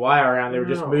moving the wire around. They were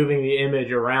just No. moving the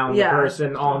image around Yeah. the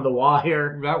person on the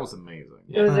wire. That was amazing.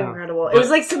 It was Yeah. incredible. It But- was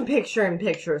like some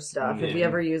picture-in-picture stuff, if you Yeah.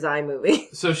 ever use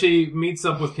iMovie. So she meets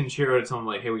up with Kenshiro to tell him,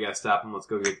 like, hey, we gotta stop him, let's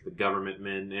go get the government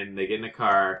men, and they get in a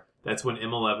car. That's when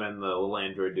M11, the little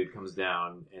android dude, comes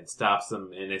down and stops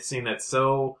them, and it's a scene that's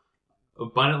so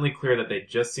abundantly clear that they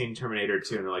just seen Terminator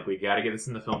 2, and they're like, we gotta get this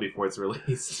in the film before it's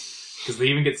released. Because they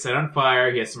even get set on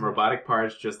fire, he has some robotic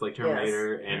parts just like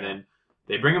Terminator, and then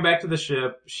they bring him back to the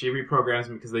ship, she reprograms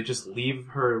him because they just leave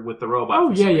her with the robot. Oh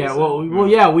for yeah, some yeah. reason. Well,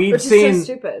 yeah. We'd Which is seen. so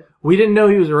stupid. We didn't know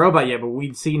he was a robot yet, but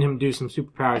we'd seen him do some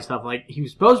superpowered stuff. Like he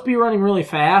was supposed to be running really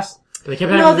fast. They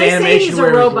kept having No, the they say animation he's a where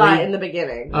it was robot lead- in the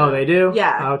beginning. Oh, they do?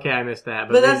 Yeah. Okay, I missed that.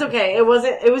 But that's okay. It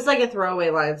wasn't. It was like a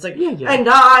throwaway line. It's like, Yeah, yeah. and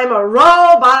I'm a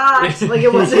robot. Like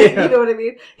it wasn't. Yeah. You know what I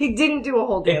mean? He didn't do a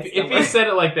whole dance. If he said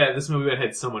it like that, this movie would have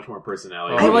had so much more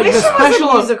personality. Oh, I like wish the it was special-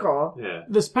 a musical. Yeah.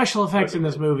 The special effects in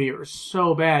this movie are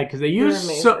so bad because they They're use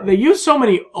amazing. so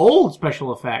many old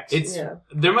special effects. It's Yeah.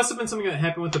 There must have been something that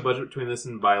happened with the budget between this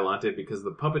and Biollante because the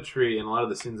puppetry and a lot of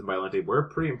the scenes in Biollante were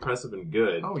pretty impressive and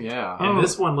good. Oh yeah. And Oh.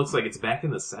 this one looks like it's back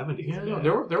in the 70s. Yeah, no,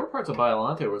 again. there were parts of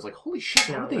Biollante where it was like, holy shit,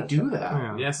 how Yeah, would they that's do okay.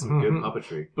 that? Yeah, some good Mhm.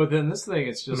 puppetry. But then this thing,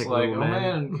 it's just Make a like, little oh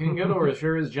man. man, King Ghidorah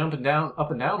sure is jumping down,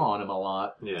 up and down on him a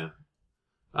lot. Yeah.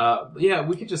 Yeah,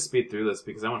 we could just speed through this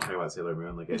because I want to talk about Sailor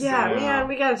Moon. Like I Yeah, said. man,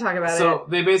 we gotta talk about So it.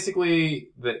 they basically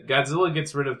Godzilla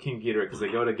gets rid of King Ghidorah because they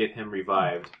go to get him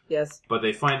revived, Yes. but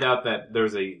they find out that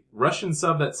there's a Russian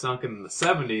sub that sunk in the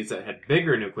 70s that had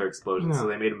bigger nuclear explosions, so No.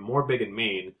 they made him more big and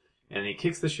mean. And he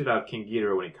kicks the shit out of King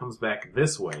Ghidorah when he comes back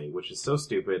this way, which is so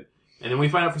stupid. And then we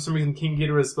find out for some reason King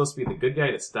Ghidorah is supposed to be the good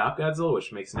guy to stop Godzilla,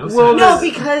 which makes no Well, sense. No,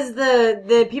 because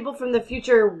the people from the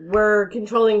future were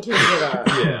controlling King Ghidorah.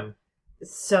 Yeah.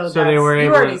 So they were you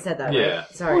able already to- said that, Yeah. right?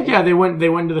 Sorry. Well, yeah, they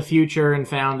went to the future and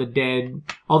found the dead.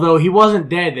 Although he wasn't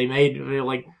dead, they were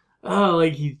like, oh,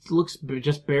 like he looks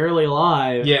just barely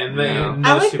alive. Yeah, and then Yeah. another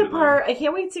I like the stupid part. I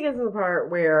can't wait to get to the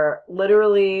part where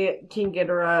literally King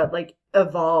Ghidorah like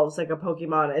evolves like a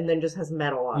Pokemon and then just has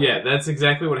metal on thing. Yeah, it. that's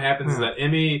exactly what happens. Is Hmm. that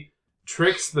Emmy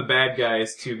tricks the bad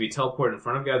guys to be teleported in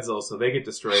front of Godzilla so they get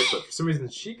destroyed, but for some reason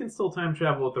she can still time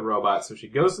travel with the robot, so she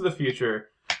goes to the future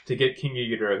to get King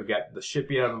Ghidorah, who got the shit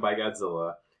beat out of him by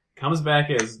Godzilla, comes back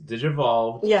as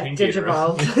Digivolved Yeah, King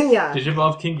Ghidorah. Digivolve. Yeah.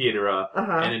 Digivolved King Ghidorah,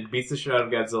 Uh-huh. and it beats the shit out of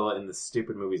Godzilla, and the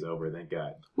stupid movie's over, thank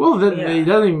God. Well, Yeah. he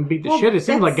doesn't even beat the Well, shit. It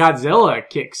seems like Godzilla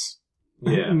kicks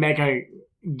Yeah. Mecha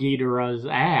Ghidorah's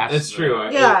ass. That's true.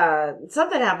 Yeah,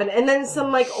 something happened, and then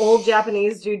some like old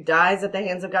Japanese dude dies at the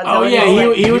hands of Godzilla. Oh and yeah, he's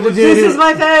like, he was the dude. This who- is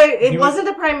my fate. It He was- wasn't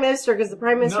the prime minister because the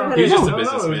prime minister had he a was just a no,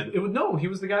 businessman. No, he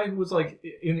was the guy who was like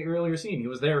in the earlier scene. He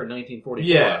was there in 1944.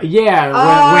 Yeah.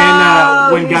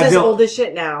 Yeah, when he's just Godzilla. old as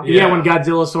shit now. Yeah, Yeah. when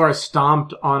Godzilla sort of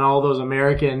stomped on all those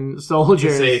American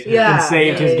soldiers To save him. Yeah. and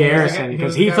saved Yeah, his yeah, yeah. garrison He because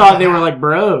was he the guy thought with they the were hat. like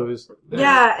bros.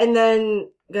 Yeah, and then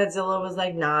Godzilla was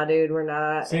like, "Nah, dude, we're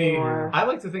not See, anymore." I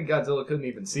like to think Godzilla couldn't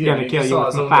even see Gonna him. He kill just you saw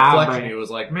with his my own fire reflection. brand. He was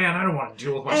like, "Man, I don't want to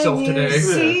deal with myself and today." you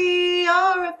see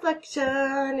your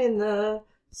reflection in the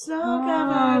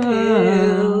snow-covered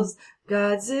hills.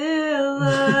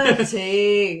 Godzilla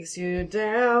takes you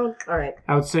down. All right.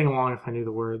 I would sing along if I knew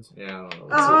the words. Yeah, I don't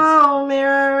know. Oh,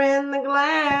 mirror in the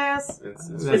glass. It's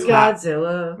It's not-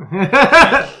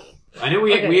 Godzilla. I knew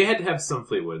we Okay. we had to have some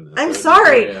Fleetwood in this. I'm right?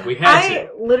 sorry. Yeah. We had I to.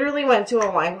 literally went to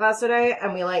a wine class today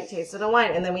and we like tasted a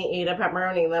wine and then we ate a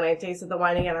pepperoni and then I tasted the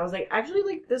wine again. I was like, actually,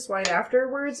 like this wine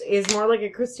afterwards is more like a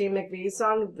Christine McVie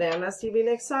song than a Stevie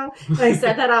Nicks song. And I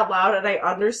said that out loud and I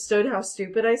understood how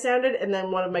stupid I sounded. And then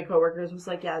one of my coworkers was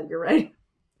like, "Yeah, you're right."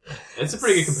 It's a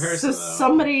pretty good comparison, So though.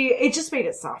 somebody, it just made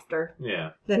it softer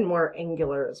Yeah, than more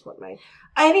angular is what my.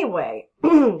 Anyway,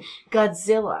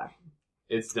 Godzilla.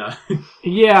 it's not.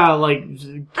 Yeah, like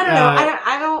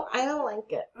I don't know. I don't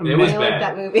like it. It was I don't like bad.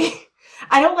 that movie.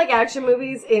 I don't like action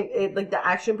movies. It like the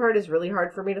action part is really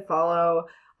hard for me to follow.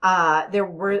 There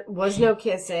was no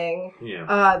kissing.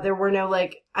 Yeah, There were no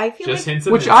like. I feel just like hints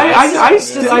of Which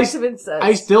incest. just of incest.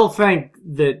 I still think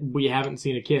that we haven't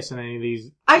seen a kiss in any of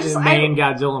these main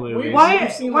Godzilla movies. Why-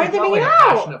 We've seen, why like, are they not, making like,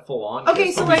 out? a passionate full-on Okay,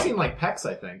 kiss, so, but like- we've seen like Pecs,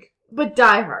 I think. But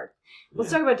Die Hard.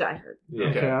 Let's talk about Die Hard. Yeah.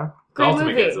 Okay. Okay. The Great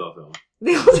ultimate movie. Godzilla film.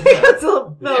 The ultimate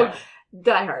Godzilla film. Yeah.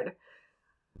 Die Hard.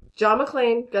 John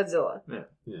McClane, Godzilla.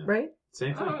 Yeah. Right?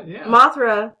 Same thing. Yeah.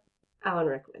 Mothra, Alan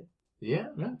Rickman. Yeah.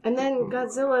 And then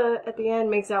Godzilla at the end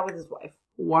makes out with his wife.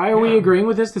 Why are we Yeah. agreeing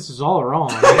with this? This is all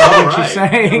wrong. All What right. she's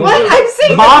saying. What? I'm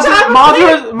saying that John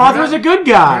McClane- Mothra's a good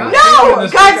guy. No!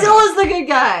 This Godzilla's the good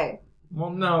guy! Well,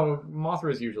 no,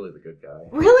 Mothra is usually the good guy.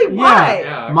 Really? Yeah. Why?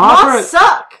 Yeah. Moths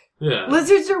suck! Yeah.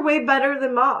 Lizards are way better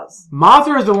than moths.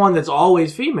 Mothra is the one that's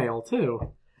always female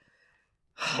too.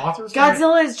 Mothra's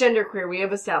Godzilla is genderqueer, we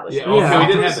have established Yeah, that. Yeah. okay,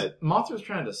 we did have it. Mothra's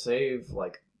trying to save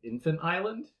like Infant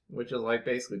Island, which is like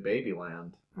basically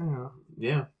Babyland. Yeah.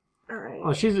 Yeah. Alright.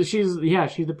 Well, she's the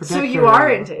protector. So you are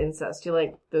into incest. You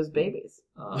like those babies.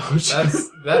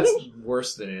 That's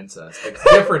worse than incest. It's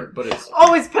different, but it's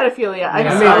Always pedophilia. I'm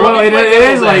Yeah. I mean, sorry. well, it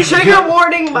is like Trigger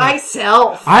warning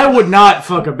myself. I would not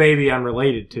fuck a baby I'm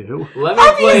related to. Let me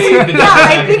play the Yeah,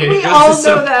 I think advocate we just all to know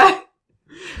some- that.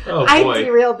 Oh I boy.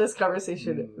 derailed this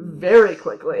conversation very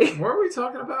quickly. what are we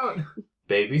talking about?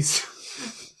 Babies.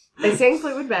 I sang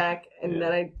Fleetwood Mac, and Yeah.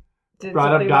 then I did Brought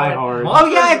up something Die about- Hard. Oh,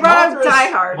 yeah, I brought up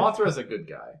Die Hard. Mothra's a good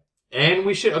guy. And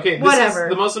we should, okay, this Whatever. is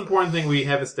the most important thing we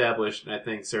have established, and I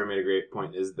think Sarah made a great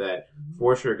point, is that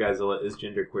for sure Godzilla is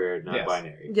genderqueer, not Yes.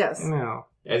 binary. Yes. No.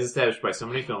 As established by so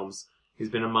many films, he's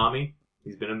been a mommy,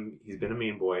 he's been a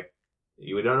mean boy.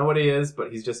 You don't know what he is,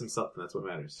 but he's just himself, and that's what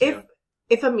matters.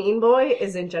 If a mean boy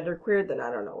isn't genderqueer, then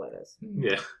I don't know what is.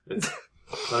 Yeah. It's,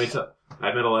 let me tell.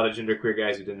 I've met a lot of genderqueer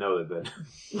guys who didn't know that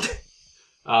then.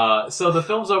 So the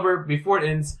film's over. Before it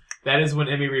ends, that is when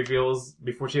Emmy reveals,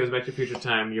 before she goes back to future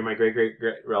time, you're my great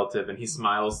relative, and he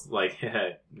smiles like,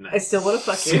 nice. I still want to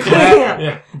fuck you. Yeah.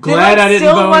 Yeah. Glad I didn't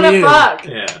still bone wanna you. fuck.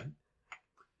 Yeah.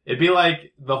 It'd be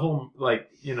like the whole, like,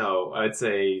 I'd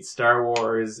say Star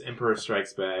Wars, Emperor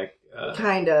Strikes Back.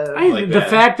 Kind of. Like The that.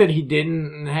 fact that he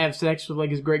didn't have sex with like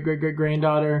his great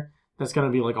granddaughter, that's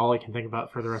gonna be like all I can think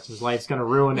about for the rest of his life. It's gonna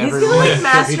ruin He's every gonna like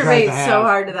relationship he tries masturbate to have. so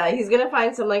hard to that. He's gonna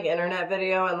find some like internet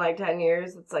video in like 10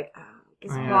 years. It's like,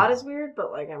 this Yeah. plot is weird,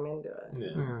 but like I'm into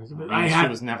it. Yeah. I she have,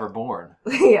 was never born.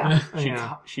 Yeah.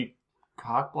 She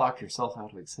cock blocked herself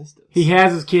out of existence. he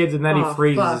has his kids and then Oh, he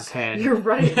freezes fuck. his head. You're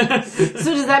right.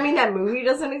 So does that mean that movie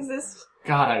doesn't exist?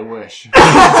 God, I wish.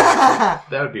 That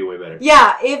would be way better.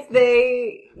 Yeah, if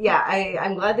they... Yeah,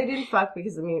 I'm glad they didn't fuck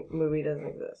because the movie doesn't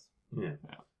exist. Yeah.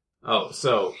 Oh,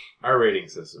 so our rating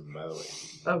system, by the way,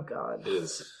 Oh, God.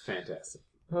 is fantastic.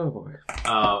 Oh boy.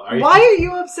 Why are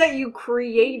you upset you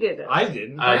created it? I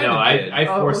didn't. I know. I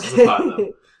forced okay. this upon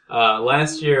them.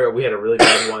 Last year we had a really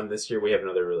bad one. This year we have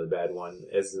another really bad one.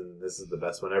 As in, this is the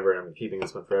best one ever, and I'm keeping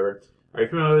this one forever. Are you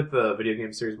familiar with the video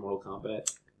game series Mortal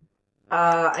Kombat?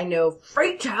 I know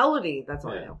Fatality. That's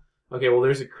all I Yeah. know. Okay, well,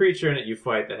 there's a creature in it you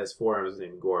fight that has 4 arms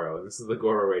named Goro, and this is the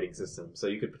Goro rating system. So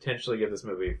you could potentially give this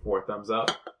movie 4 thumbs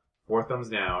up, 4 thumbs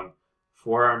down,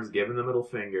 4 arms giving the middle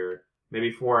finger,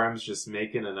 maybe 4 arms just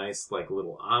making a nice like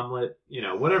little omelet. You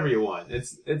know, whatever you want.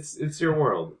 It's your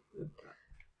world.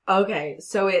 Okay,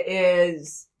 so it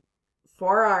is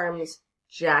 4 arms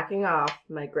jacking off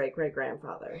my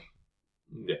great-great-grandfather.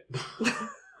 Yeah.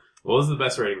 Well, this is the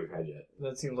best rating we've had yet.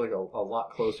 That seems like a lot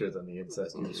closer than the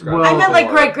incest you described. Well, I meant like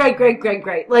before.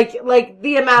 great-great-great-great. Like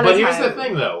the amount But of here's time. the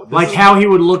thing, though. This Like is- how he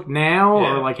would look now,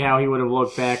 Yeah. or like how he would have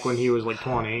looked back when he was like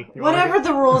 20. Whatever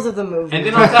the rules of the movie. And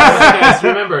then on top of that, guys,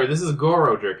 remember, this is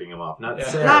Goro jerking him off, not Yeah.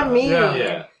 Sarah. Not me.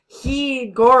 Yeah.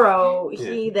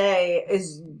 They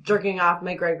is jerking off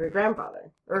my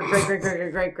great-great-grandfather. Or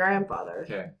great-great-great-great-grandfather.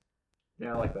 Okay.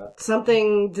 Yeah, I like that.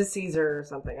 Something to Caesar or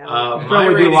something. I don't know. My Probably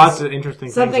do ratings- lots of interesting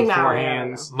Something things with now, 4 yeah, I don't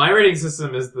hands. My rating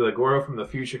system is the Goro from the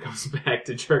future comes back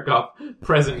to jerk off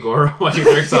present Goro while he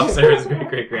jerks off Sarah's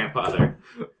great-great-grandfather.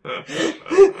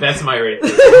 That's my rating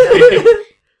system.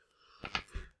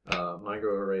 My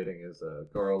Goro rating is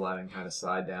Goro lying kind of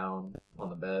side down on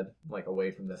the bed, like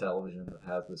away from the television that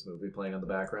has this movie playing on the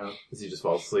background. Does he just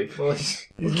fall asleep? Well, he's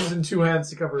using 2 hands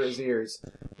to cover his ears,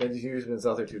 and he's using his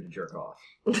other 2 to jerk off.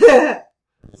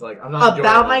 It's like, I'm not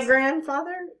About enjoying my this.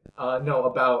 grandfather? No,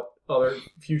 about other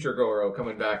future Goro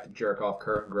coming back to jerk off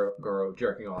current Goro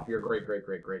jerking off your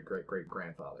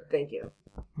great-great-great-great-great-great-grandfather. Thank you.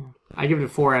 I give it a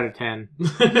 4 out of 10.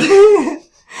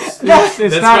 It's That's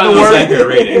not probably the the worst. accurate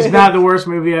rating. It's not the worst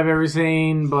movie I've ever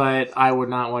seen, but I would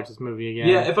not watch this movie again.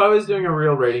 Yeah, if I was doing a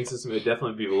real rating system, it would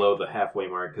definitely be below the halfway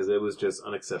mark because it was just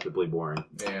unacceptably boring.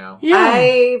 Yeah.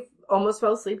 I almost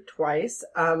fell asleep twice.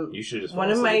 You should just One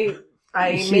fall of asleep.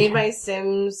 I Yeah. made my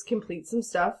Sims complete some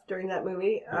stuff during that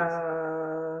movie.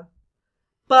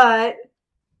 But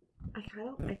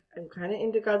I'm kind of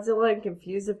into Godzilla. I'm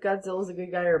confused if Godzilla's a good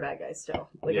guy or a bad guy still.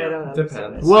 Like, Yeah, I don't know.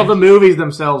 depends. Well, the movies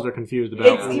themselves are confused about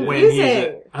It's when he's.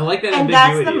 confusing. I like that And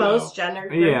ambiguity, that's the most though.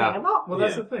 gender Yeah. thing about. Well,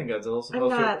 that's Yeah. the thing. Godzilla's I'm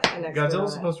supposed not to an expert on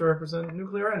Godzilla's it. supposed to represent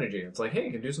nuclear energy. It's like, hey,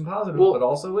 you can do some positive, Well- but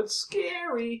also it's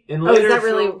scary. In Oh, later is that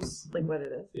really films- like what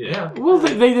it is? Yeah. Well,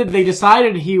 they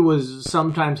decided he was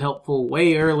sometimes helpful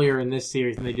way earlier in this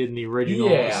series than they did in the original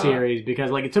Yeah. series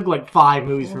because like it took like 5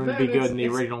 movies for him to be Well, good in the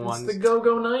original it's ones. the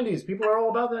go-go 90s. People are all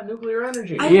about that nuclear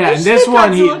energy. I Yeah, wish and this that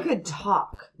one, he- Godzilla could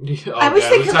talk. Oh, I wish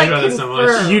God, they we could, talked like, about this so much.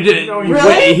 confirm. You did. No,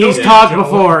 Really? He's Yeah, talked Joel.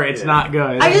 before. It's Yeah. not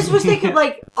good. I just wish they could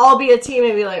like all be a team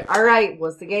and be like, all right,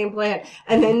 what's the game plan?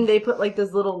 And then they put like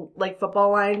those little like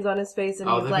football lines on his face, and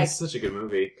Oh, he's that'd like, be such a good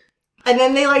movie. and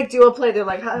then they like do a play. They're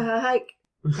like, ha ha hike,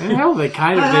 Hell, they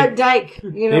kind ha ha of dyke.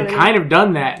 You know they've what I kind of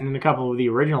done that in a couple of the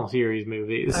original series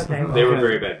movies. Okay. They were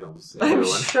very bad films. mean? I'm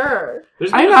Everyone. sure.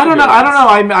 There's I been a don't few know. good I don't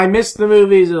ones. know. I missed the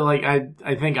movies. Like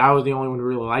I think I was the only one who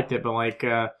really liked it. But like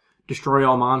Destroy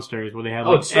All Monsters, where they have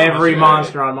Oh, like Destroy every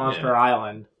Monsters, monster yeah. on Monster Yeah.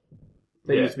 Island.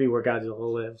 That Yeah. used to be where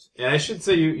Godzilla lives. And I should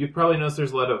say, you probably noticed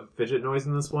there's a lot of fidget noise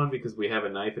in this one because we have a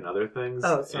knife and other things.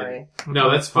 Oh, sorry. And-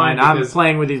 no, that's fine. I'm because-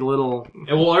 playing with these little.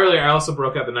 And, well, earlier I also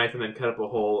broke out the knife and then cut up a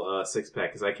whole 6-pack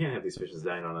because I can't have these fishes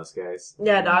dying on us, guys.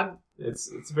 Yeah, dog. It's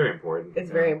very important. It's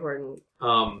very important.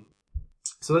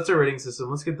 So that's our rating system.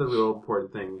 Let's get the real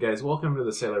important thing, guys. Welcome to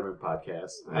the Sailor Moon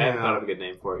podcast. I haven't thought of a good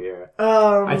name for it yet.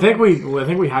 I think we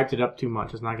hyped it up too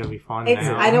much. It's not going to be fun. It's.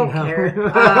 now. I don't care.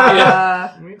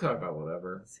 We can talk about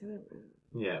whatever.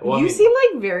 Yeah. Well, You I mean, seem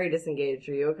like very disengaged.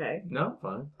 Are you okay? No,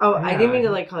 fine. Oh, I Yeah. didn't mean to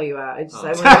like call you out. I just Oh.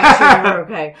 I want to make sure you were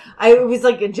okay. It was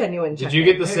like a genuine. did you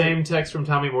get the Hey. same text from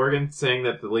Tommy Morgan saying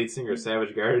that the lead singer of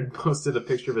Savage Garden posted a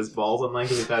picture of his balls online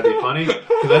because he thought it'd be funny?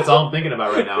 Because that's all I'm thinking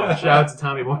about right now. Shout out to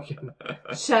Tommy Morgan.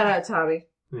 Shout out, Tommy.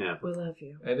 Yeah. We love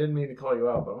you. I didn't mean to call you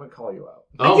out, but I'm going to call you out.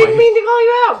 I didn't mean to call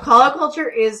you out. Call out culture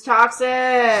is toxic.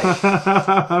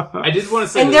 I did want to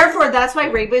say And that therefore, that's why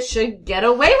rapists should get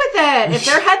away with it if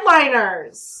they're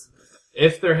headliners.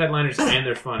 if they're headliners and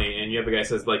they're funny, and you have a guy who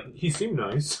says, like, he seemed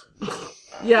nice.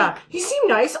 Yeah, he seemed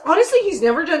nice. Honestly, he's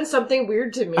never done something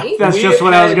weird to me. That's We just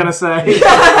what I was had- going to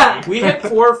say. We had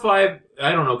 4 or 5,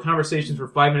 I don't know, conversations for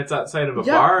 5 minutes outside of a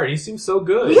Yeah. bar, and he seemed so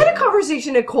good. We had a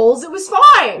conversation at Kohl's. It was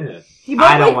fine. Yeah. He I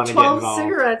bought don't like wanna get 12 involved.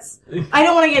 cigarettes. I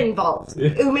don't want to get involved.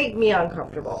 It would make me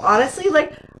uncomfortable. Honestly,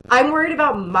 like, I'm worried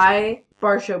about my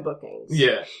bar show bookings.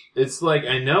 Yeah, it's like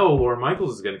I know Lorne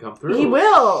Michaels is going to come through. He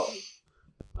will.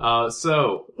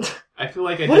 So I feel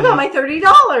like What about my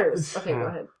 $30? Okay, go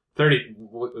ahead. 30.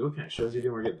 What kind of shows are you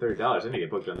doing? We're getting $30. I need to get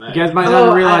booked on that. You guys might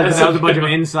not realize I- that was a bunch of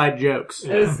inside jokes.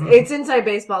 It's Inside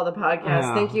Baseball, the podcast.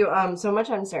 Yeah. Thank you so much.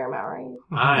 I'm Sarah Mowry.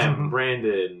 I am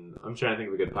Brandon. I'm trying to think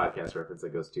of a good podcast reference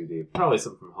that goes too deep. Probably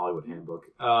something from Hollywood Handbook.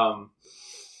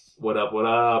 What up? What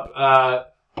up?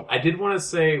 I did want to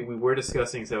say we were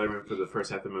discussing Sailor Moon for the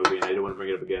first half of the movie, and I did want to bring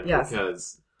it up again Yes.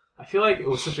 because I feel like it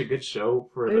was such a good show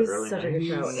for It the was early such 90s. a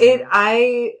good show.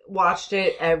 I watched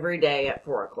it every day at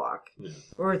 4 o'clock. Yeah.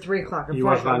 Or 3 o'clock. Or You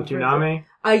 4 watched it on o'clock.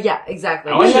 Toonami? Yeah,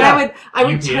 exactly. Oh, And then yeah. I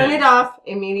would UPN. turn it off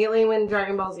immediately when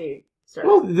Dragon Ball Z started.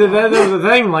 Well, that was the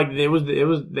thing. Like,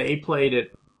 they played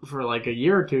it for like a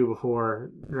year or two before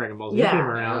Dragon Ball Z Yeah. came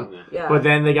around. Yeah. But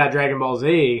then they got Dragon Ball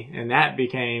Z, and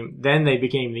they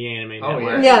became the anime Oh,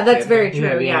 network. Yeah, that's very Yeah,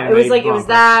 true. the Yeah, it anime was like it was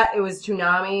bumper. that. It was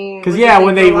Toonami. Because which yeah, I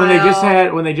when think they for a when they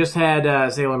while- just had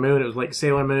Sailor Moon, it was like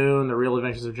Sailor Moon, The Real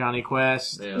Adventures of Johnny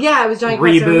Quest. Yeah, it was Johnny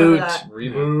Quest. I remember that.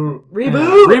 Reboot.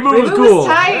 Reboot. Reboot was cool.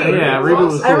 tight. Yeah, Reboot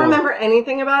was I don't cool. remember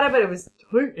anything about it, but it was.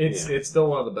 It's still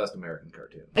one of the best American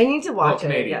cartoons. I need to watch it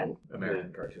Canadian again.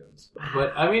 American cartoons.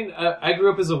 But I mean, I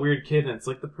grew up as a weird kid, and it's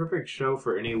like the perfect show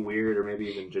for any weird or maybe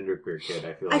even genderqueer kid.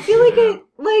 I feel like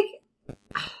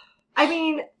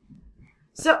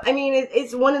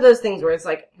it's one of those things where it's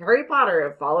like Harry Potter,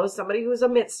 it follows somebody who's a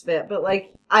misfit, but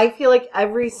like I feel like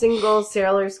every single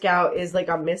Sailor Scout is like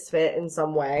a misfit in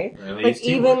some way. And they Like use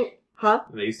teamwork. even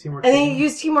They use teamwork. And they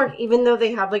use teamwork even though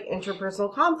they have like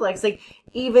interpersonal conflicts. Like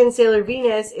even Sailor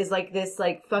Venus is like this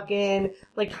like fucking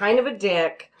like kind of a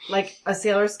dick, like a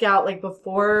Sailor Scout like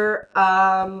before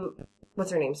what's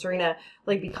her name? Serena,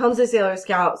 like becomes a Sailor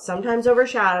Scout, sometimes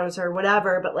overshadows her,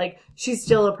 whatever, but like she's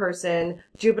still a person.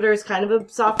 Jupiter's kind of a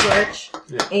soft butch.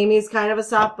 Yeah. Amy's kind of a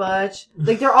soft butch.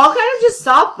 Like they're all kind of just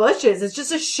soft butches. It's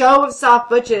just a show of soft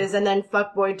butches and then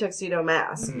fuckboy tuxedo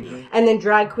mask. And then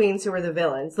drag queens who are the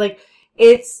villains. Like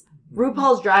it's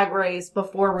RuPaul's Drag Race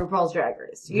before RuPaul's Drag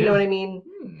Race. You know what I mean?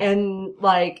 And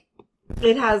like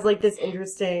it has like this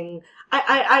interesting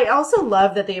I also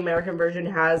love that the American version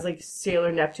has like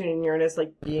Sailor Neptune and Uranus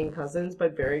like being cousins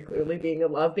but very clearly being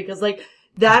in love because like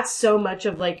that's so much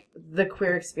of like the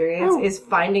queer experience is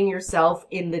finding yourself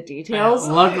in the details.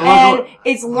 And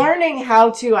it's learning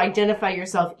how to identify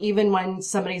yourself even when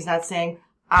somebody's not saying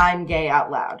I'm gay out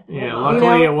loud. Yeah, You luckily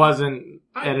know? it wasn't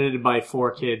edited by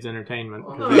 4Kids Entertainment.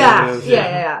 'cause they Yeah, would've-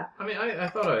 yeah. I mean, I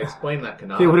thought I explained that They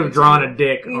canonically. would have drawn a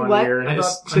dick on What? your. I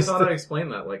just- thought I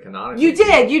explained that like canonically. You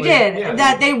did. Yeah.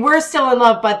 That they were still in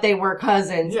love, but they were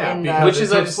cousins. Yeah, in because Which it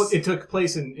is took, a- it took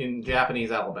place in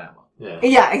Japanese Alabama. Yeah.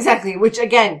 Yeah, exactly. Which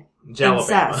again,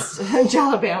 Jalabama. incest.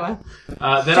 Jalabama. That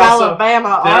also,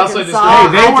 Jalabama, that also Arkansas.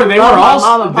 just- Hey, they I were- just they were love my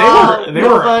all- mama, they Bob. were- they were-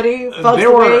 Nobody fucks they the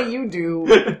were- way you do.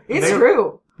 It's they were-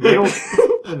 true.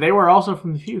 They were also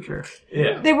from the future.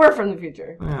 yeah. They were from the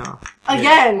future. Yeah.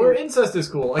 Again. Where incest is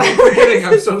cool. I keep forgetting.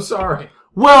 I'm so sorry.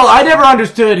 Well, I never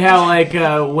understood how like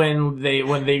when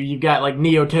you got like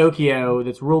Neo Tokyo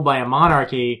that's ruled by a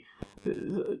monarchy,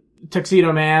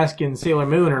 Tuxedo Mask and Sailor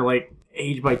Moon are like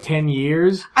aged by 10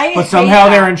 years, I but hate somehow that.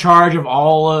 they're in charge of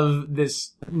all of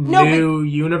this No, new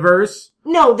universe.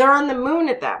 No, they're on the moon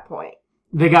at that point.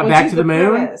 They got When back she's to the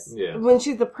moon. princess. Yeah. When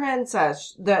she's the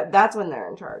princess, that's when they're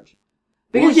in charge.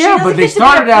 Well, she yeah, doesn't but they get to be a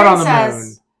started out on the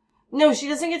princess. No, she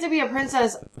doesn't get to be a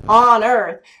princess on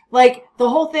Earth. Like, the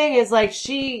whole thing is like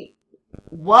she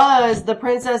was the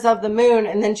princess of the moon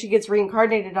and then she gets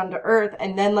reincarnated onto Earth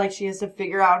and then like she has to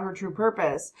figure out her true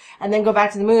purpose and then go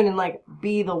back to the moon and like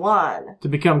be the one. To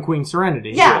become Queen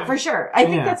Serenity. Yeah, for sure. I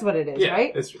think Yeah. that's what it is, Yeah.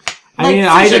 right? It's true. I mean, so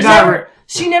I she did not. never-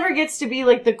 She never gets to be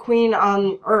like the queen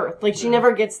on Earth. Like she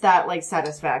never gets that like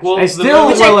satisfaction. Well, I the still-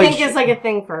 moon- which I well, like, think is like a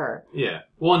thing for her. yeah.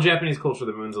 Well, in Japanese culture,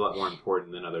 the moon's a lot more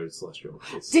important than other celestial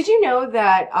bodies. Did you know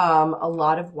that a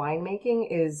lot of winemaking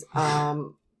is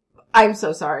I'm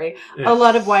so sorry. Yeah. A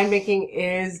lot of winemaking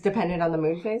is dependent on the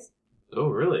moon phase. Oh,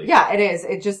 really? Yeah, it is.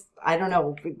 It just I don't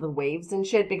know the waves and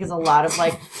shit because a lot of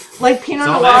like Pinot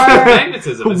It's all Noir,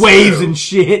 magnetism. It's Waves true. and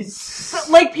shit.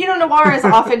 like Pinot Noir is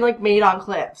often like made on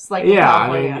cliffs. Like in Yeah, I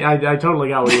California. mean, I totally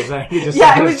got what you're saying. It just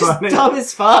yeah, it sounded was just funny. dumb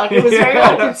as fuck. It was very Yeah.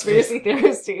 like conspiracy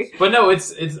theoristy. But no,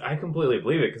 it's. I completely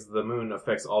believe it because the moon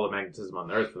affects all the magnetism on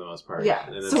the Earth for the most part. Yeah.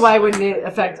 And it's- So why wouldn't it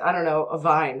affect, I don't know, a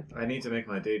vine? I need to make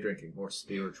my day drinking more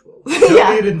spiritual. Yeah.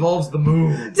 Tell me it involves the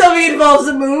moon. Tell me it involves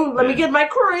the moon. Let me Yeah. get my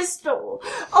crystal.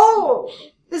 Oh,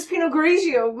 this Pinot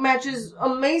Grigio matches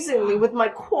amazingly with my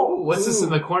quote. What's this in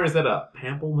the corner? Is that a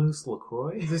Pamplemousse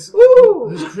LaCroix? This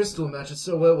Ooh. crystal matches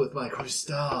so well with my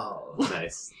crystal.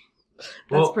 Nice.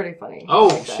 Well, pretty funny. I Oh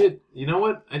like that. shit! You know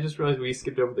what? I just realized we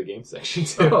skipped over the game section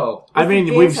too. Oh, I What's the mean,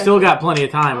 game we've section? still got plenty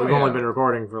of time. Oh, We've yeah. only been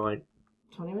recording for like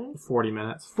 20 minutes? 40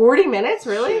 minutes. 40 minutes,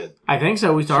 really? Shit. I think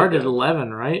so. We started Shit. at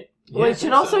 11, right? Well, Yeah, it I should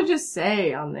think also so. just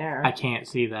say on there. I can't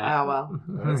see that. Oh, well.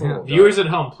 that's a little Viewers at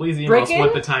home, please email us Break what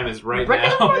in? the time is right Break in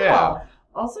now. the football. Yeah.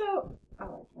 Also,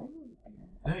 oh,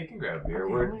 No, you can grab a beer.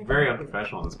 Okay, We're I'm gonna very grab a beer.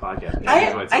 unprofessional on this podcast. I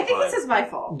That's why it's so think this fun. is my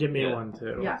fault. Give me Yeah. one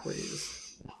too, Yeah.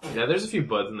 please. Yeah, there's a few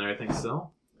buds in there, I think,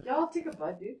 still. Y'all take a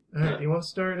bud, dude. Alright, do you want to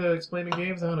start explaining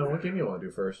games? I don't know. What game you want to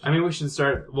do first? I mean, we should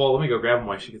start. Well, let me go grab him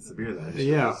while she gets the beer then. I just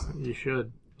Yeah, realized. you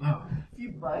should. Oh. A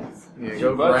few buds. Yeah, A go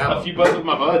few buds, grab a 'em. few buds with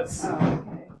my buds. Oh,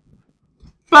 okay.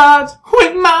 Buds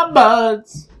with my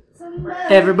buds.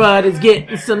 Everybody's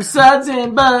getting some suds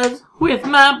and buds with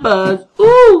my buds.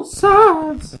 Ooh,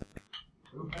 suds.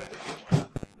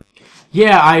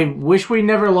 Yeah, I wish we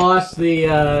never lost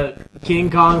the King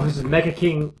Kong versus Mecha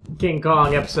King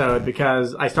Kong episode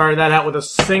because I started that out with a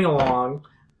sing-along.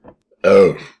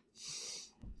 Oh.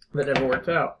 That never worked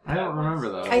out. I don't remember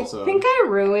that I episode. think I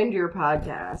ruined your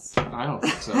podcast. I don't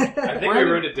think so. I think we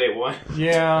ruined it day one.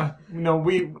 Yeah, no,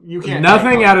 you can't.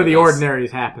 Nothing out of the ordinary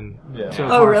has happened Yeah. so Oh,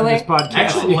 far from really? this podcast.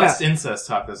 Actually, yeah. less incest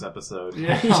talk this episode.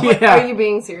 Yeah. Are yeah. you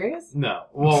being serious? No.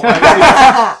 Well,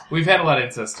 I mean, we've had a lot of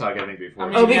incest talk, I think, before. I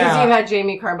mean, Oh, because Yeah. you had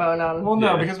Jamie Carbone on. Well,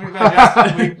 no, Yeah. because we've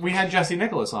had we had Jesse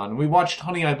Nicholas on. We watched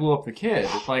Honey, I Blew Up the Kid.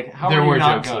 It's like, how there are you were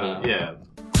not jokes gonna? in it. Yeah.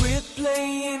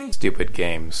 Stupid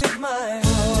games.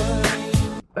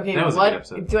 Okay, That was a what? good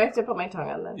episode. Do I have to put my tongue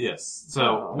on this? Yes. So,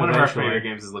 Oh. one of our Eventually. favorite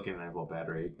games is Looking at an Apple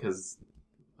Battery, because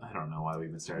I don't know why we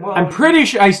even started. Well, it. I'm pretty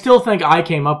sure. I still think I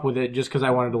came up with it just because I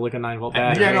wanted to lick a 9-volt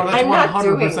battery. Yeah, no, that's I'm not 100%.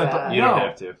 doing that. You no. don't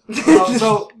have to.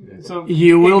 So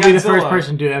You will be the first Godzilla,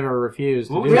 person to ever refuse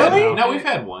to Well, do we've that. had- Really? now. No, we've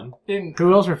had one. In,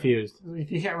 Who else refused?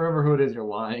 if you can't remember who it is, you're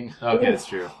lying. Okay, that's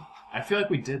true. I feel like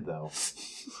we did, though.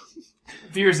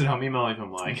 Viewers at home, email me if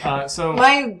I'm lying. So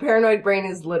My paranoid brain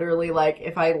is literally like,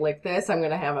 if I lick this, I'm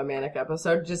gonna have a manic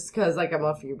episode just because, like, I'm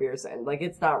a few beers in. Like,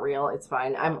 it's not real. It's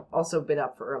fine. I'm also been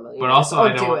up for a million. But years. also, Oh,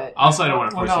 I don't. do it. Also, I don't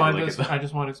want to Well, force no, you to look at them. I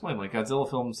just want to explain. Like Godzilla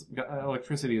films,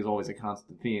 electricity is always a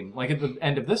constant theme. Like at the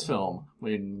end of this film,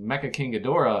 when Mecha King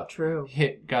Ghidorah True.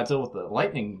 hit Godzilla with the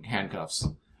lightning handcuffs.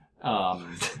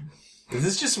 Is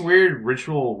this just weird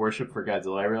ritual worship for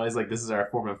Godzilla? I realize, like, this is our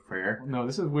form of prayer. No,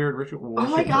 this is weird ritual. Oh worship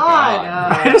my for god.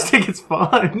 I just think it's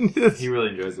fun. He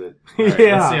really enjoys it. All right,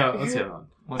 Yeah. Let's see how on.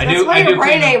 Let's- That's why your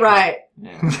brain clean ain't them- right.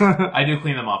 Yeah. I do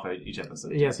clean them off each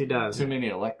episode. Yes, he does. Too many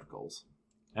electricals.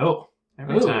 Oh,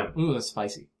 every time. Ooh, that's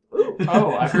spicy.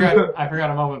 Oh, I forgot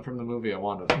a moment from the movie I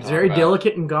wanted to talk It's very about.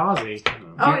 delicate and gauzy.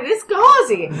 Oh, it is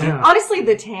gauzy. Yeah. Honestly,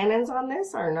 the tannins on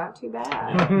this are not too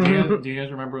bad. Do you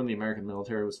guys remember when the American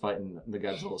military was fighting the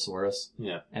Godzillasaurus?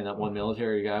 Yeah. And that one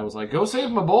military guy was like, "Go save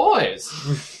my boys!"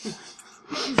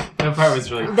 That part was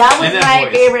really. That was and my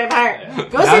voice. favorite part. Yeah.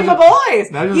 Go save my boys!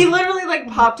 that was- He literally, like,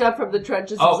 popped up from the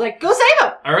trenches and Oh. was like, go save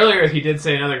him! Earlier, he did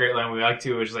say another great line we like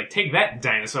to, which is like, "Take that,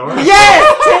 dinosaur." Yes!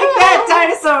 Take that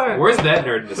dinosaur! Where's that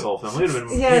nerd in this whole film? He would've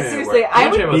been. Yeah, he didn't seriously, work. I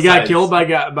I'm would- gonna try He both got sides. killed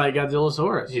by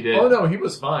Godzillasaurus. He did. Oh no, he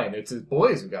was fine. It's his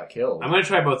boys who got killed. I'm gonna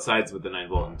try both sides with the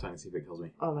 9-volt and tongue, see if it kills me.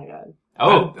 Oh my god.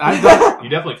 Oh, I've done, you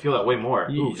definitely feel that way more.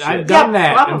 Ooh, shit. I've done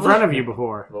that in probably. front of you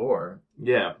before. Thor.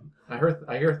 Yeah, I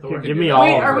hear Thor. Give can me do all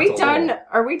that. Wait, of are we It's a done? little-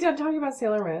 Are we done talking about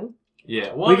Sailor Moon?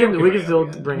 yeah. Well, We okay, can still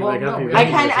yeah. bring it Well, back no, up. we if I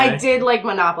you haven't- want I to say. did, like,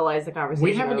 monopolize the conversation.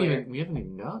 We haven't earlier.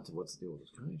 even got to what's the deal with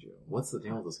this kaiju. What's the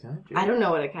deal with this guy? I don't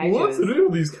know what a kaiju What's the is. deal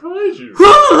with these kaiju?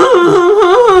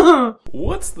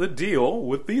 What's the deal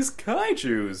with these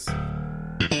kaijus?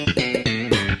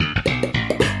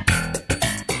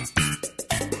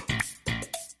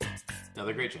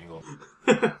 Another great jingle.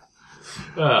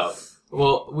 Oh,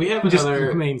 well, we have Just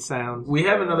another. main sounds. We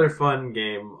have another fun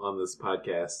game on this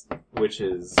podcast, which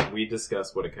is we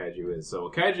discuss what a kaiju is. So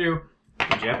a kaiju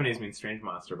in Japanese means strange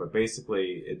monster, but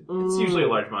basically it's usually a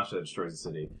large monster that destroys a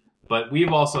city. But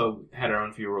we've also had our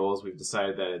own few rules. We've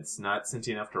decided that it's not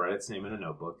sentient enough to write its name in a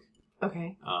notebook.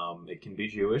 Okay. It can be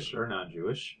Jewish or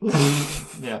non-Jewish.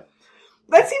 Yeah.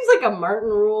 That seems like a Martin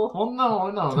rule. Well,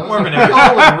 no. That More of was an like-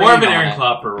 all Aaron, agreed more of an on Aaron it.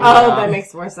 Klopper rule. Oh, that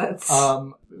makes more sense.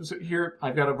 So here,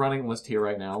 I've got a running list here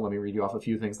right now. Let me read you off a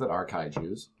few things that are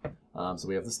kaijus. So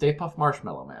we have the Stay Puft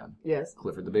Marshmallow Man, Yes,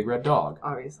 Clifford the Big Red Dog,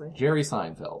 obviously. Jerry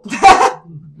Seinfeld,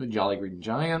 the Jolly Green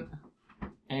Giant,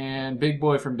 and Big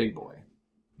Boy from Big Boy.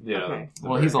 Yeah. Okay.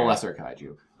 Well, he's a lesser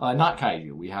kaiju. Not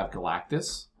kaiju. We have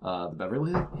Galactus, the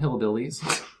Beverly Hillbillies,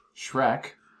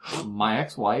 Shrek, my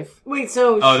ex-wife, Wait,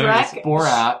 so Oh, there it Shrek,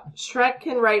 Borat. Shrek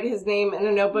can write his name in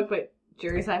a notebook, but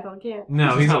Jerry Seinfeld can't?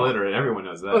 No, he's illiterate. Everyone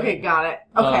knows that. Okay, got it.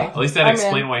 Okay. At least that'd I'm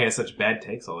explain in. why he has such bad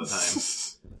takes all the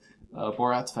time.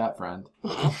 Borat's fat friend.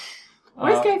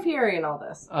 Where's Guy Fieri in all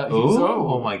this?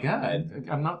 Oh my god.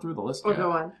 I'm not through the list Oh, yet.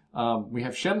 go on. We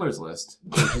have Schindler's List,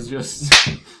 which is just...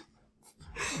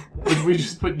 which we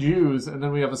just put Jews, and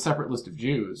then we have a separate list of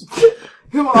Jews.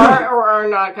 Who are or are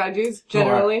not kaijus,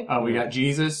 generally. We got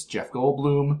Jesus, Jeff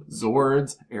Goldblum,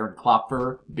 Zords, Aaron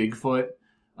Klopfer, Bigfoot.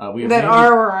 We have That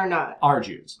are or are not. Are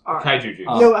Jews. Are. Kaiju juice.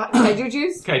 No, kaiju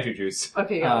juice? Kaiju juice.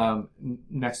 Okay, yeah.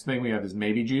 Next thing we have is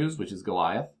Maybe Jews, which is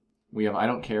Goliath. We have I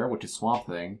Don't Care, which is Swamp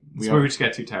Thing. That's where we just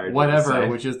got too tired. Whatever,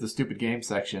 which is the stupid game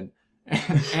section.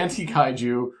 And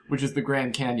Anti-Kaiju, which is the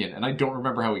Grand Canyon. And I don't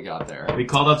remember how we got there. We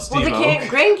called up Steve. Well, the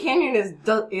Grand Canyon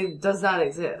does not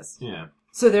exist. Yeah.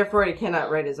 So therefore, it cannot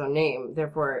write his own name.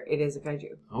 Therefore, it is a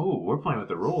kaiju. Oh, we're playing with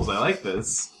the rules. I like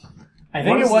this. I think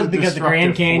What it is was the because the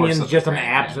Grand destructive force Canyon's of the just an Grand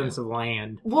absence of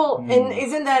land. Well, and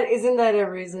isn't that a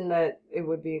reason that it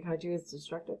would be a kaiju? It's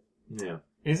destructive. Yeah.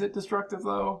 Is it destructive,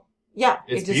 though? Yeah,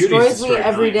 Its it beauty's destroys me destroyed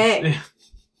every mine. day.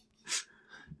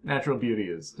 Natural beauty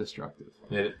is destructive.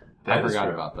 That I is forgot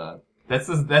true. about that. That's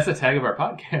the tag of our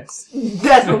podcast.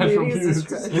 Natural Natural beauty beauty is is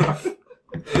destructive.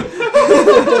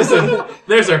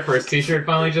 There's our first T-shirt.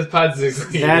 Finally, just Pod 6. That's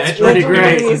pretty Natural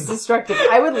great. beauty is destructive.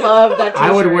 I would love that t-shirt.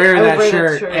 I would wear that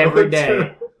wear shirt every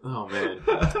day. Oh man,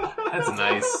 that's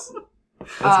nice.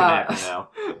 That's gonna happen now.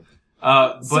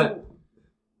 But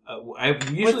I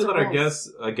usually what's the let our rules?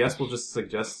 guests will just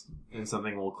suggest in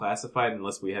something we'll classify it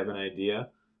unless we have an idea.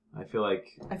 I feel like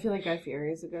Guy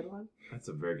Fieri is a good one. that's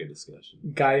a very good discussion.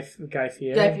 Guy Fieri. Guy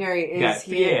Fieri is Guy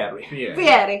Fieri.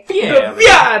 Fieri.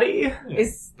 Fieri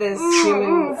is this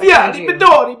human Fieri, kaiju.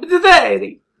 Midori,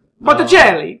 Bideri,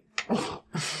 Botticelli,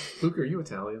 Luke, are you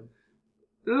Italian?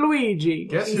 Luigi.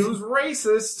 Guess who's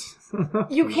racist?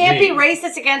 You can't be Me.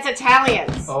 racist against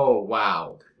Italians. Oh,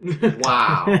 wow.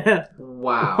 Wow.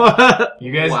 Wow.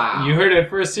 You guys, Wow. you heard it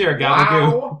first here,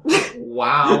 Gabagoo.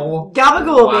 Wow.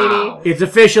 Gabagool, Wow. It's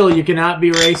official. You cannot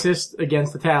be racist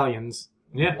against Italians.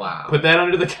 Yeah. Wow. Put that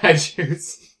under the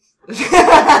kaijus.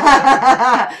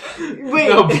 Wait.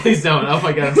 No, please don't. Oh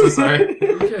my god, I'm so sorry.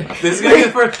 Okay. This is gonna be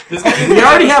the first. This is gonna be the We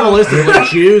already have a episode- list of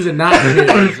Jews and not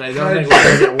Jews. I don't think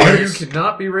we're going to get You worse.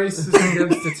 cannot be racist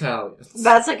against Italians.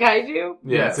 That's a kaiju?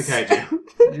 Yeah, it's a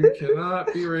kaiju. You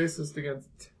cannot be racist against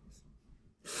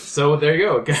So there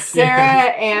you go.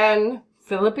 Sarah Ann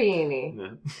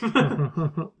Filippini.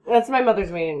 Yeah. That's my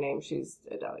mother's maiden name. She's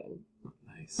Italian.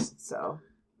 Nice. So,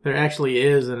 There actually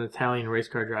is an Italian race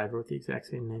car driver with the exact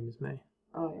same name as me.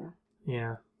 oh yeah.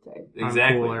 Yeah. Okay. I'm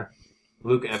Exactly. cooler.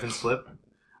 Luke Evans Flip.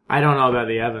 I don't know about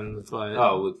the Evans, but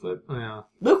Oh, Luke Flip. yeah,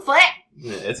 Luke Flip!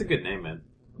 Yeah, it's a good name, man.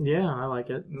 yeah, I like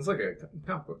it. It's like a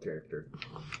comic book character.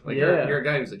 Like Yeah. you're a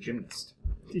guy who's a gymnast.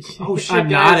 Oh, shit, I'm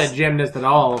not guys. a gymnast at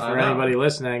all. I For know. anybody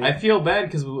listening, I feel bad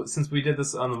because since we did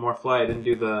this on the More Fly, I didn't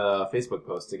do the Facebook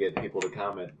post to get people to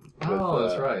comment. Oh,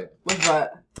 that's right. What's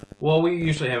that? Well, we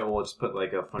usually have it. We'll just put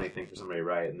like a funny thing for somebody to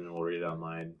write, and then we'll read it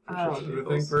online. For Oh. sure. The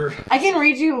thing for I can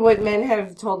read you what men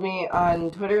have told me on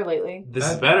Twitter lately.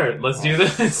 This is better. Let's do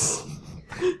this.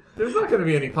 there's not going to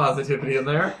be any positivity in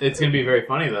there. It's gonna be very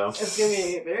funny though. It's gonna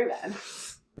be very bad.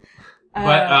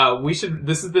 But we should.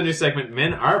 This is the new segment.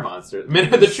 Men are monsters.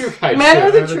 Men are the true kaiju. Men are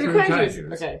the They're the true true kaijus.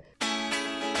 kaijus. Okay.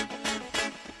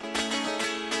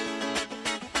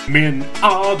 Men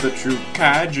are the true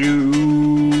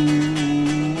kaiju.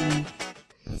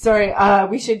 Sorry,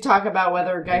 we should talk about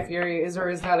whether Guy Fieri is or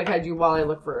is not a kaiju while I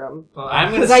look for him. I'm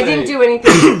gonna Because say I didn't do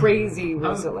anything crazy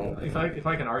recently. If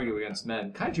I can argue against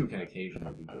men, kaiju can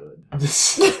occasionally be good.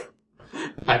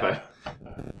 High five.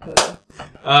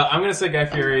 I'm gonna say Guy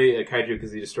Fieri a kaiju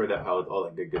because he destroyed that pile with all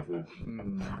that good food.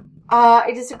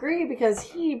 I disagree because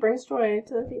he brings joy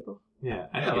to the people. Yeah,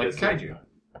 I Yeah, think like it is. kaiju.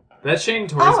 That Shane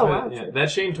Torres Oh, bit. wow, Yeah, true.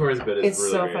 that Shane Torres bit is It's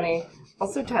really so great. funny.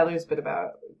 Also, Tyler's bit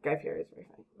about Guy Fieri is very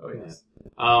funny. Oh yes.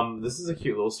 This is a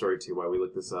cute little story too. Why we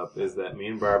looked this up is that me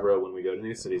and Barbara, when we go to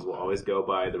new cities, will always go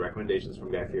by the recommendations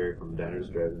from Guy Fieri from diners,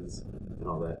 drive-ins, and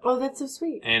all that. Oh, that's so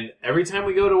sweet. And every time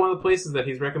we go to one of the places that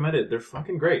he's recommended, they're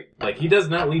fucking great. Like, he does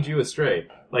not lead you astray.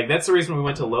 Like, that's the reason we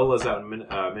went to Lola's out in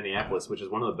Minneapolis, which is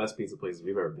one of the best pizza places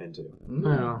we've ever been to.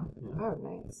 Oh.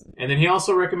 Oh, nice. And then he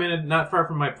also recommended, not far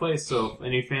from my place, so if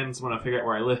any fans want to figure out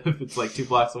where I live, it's like 2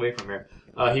 blocks away from here.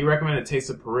 He recommended Taste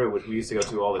of Peru, which we used to go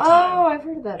to all the Oh, time. I've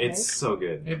heard of that. It's so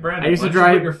good. Hey Brandon, I used to why don't you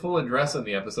drive- put your full address in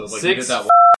the episode like you 6 did that.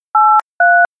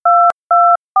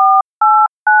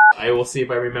 I will see if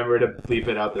I remember to bleep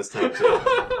it out this time too.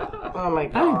 Oh my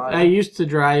god. I used to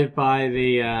drive by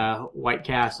the White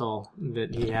Castle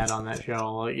that he had on that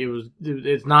show. Like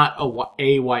it's not a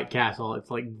White Castle.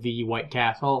 It's like the White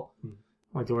Castle.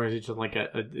 Like where it's just like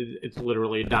it's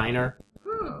literally a diner.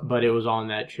 but it was on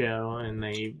that show, and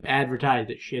they advertised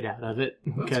the shit out of it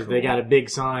because they got a big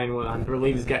sign with, I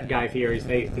believe it's got Guy Fieri's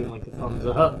face doing like the thumbs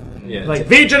up. Yeah, Like,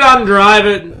 featured on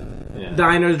yeah.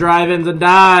 Diners, Drive-Ins, and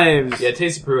Dives. Yeah,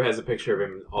 Taste of Peru has a picture of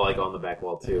him all, like, on the back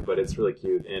wall, too, but it's really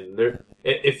cute. And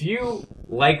if you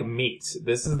like meat,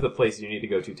 this is the place you need to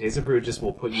go to. Taste of Peru just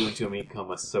will put you into a meat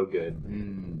coma so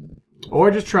good.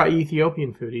 Or just try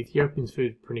Ethiopian food. Ethiopian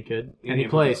food is pretty good. Any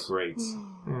place. Great.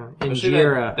 Yeah. Especially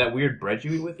Injera. that weird bread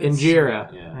you eat with it.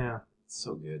 Injera. Yeah. It's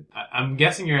so good. I'm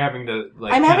guessing you're having to,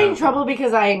 like... I'm having trouble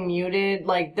because I muted,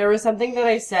 like, there was something that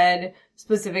I said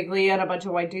specifically and a bunch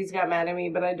of white dudes got mad at me,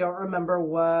 but I don't remember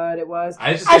what it was.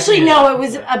 Actually, no, it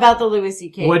was about the Louis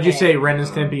C.K. What'd you thing. say? Ren and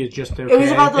Stimpy is just okay? It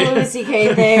was about the Louis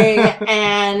C.K. thing,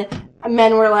 and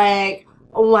men were like,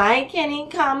 why can't he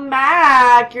come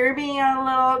back? You're being a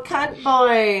little cunt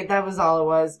boy. That was all it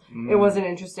was. It wasn't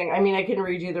interesting. I mean, I can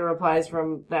read you the replies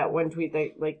from that one tweet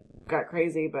that, like, got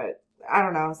crazy, but I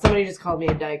don't know. Somebody just called me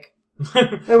a dyke.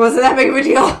 It wasn't that big of a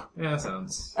deal. Yeah,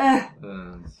 sounds. I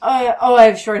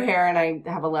have short hair and I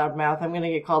have a loud mouth. I'm gonna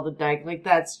get called a dyke. Like,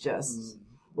 that's just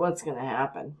what's gonna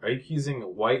happen. Are you accusing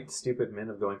white, stupid men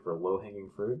of going for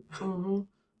low-hanging fruit? Mm-hmm.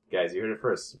 Guys, you heard it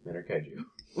first. Men are kaiju.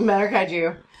 Men are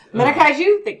kaiju. Men are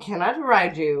kaiju. They cannot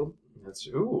ride you. That's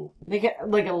ooh. They get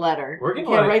like a letter. We're They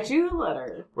getting can't a lot of- write you a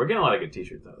letter. We're getting a lot of good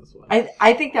t-shirts out of this one.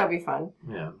 I think that would be fun.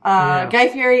 Yeah. Guy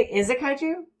Fieri is a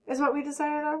kaiju. Is what we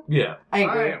decided on. Yeah. I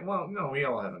agree. Well, no, we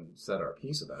all haven't said our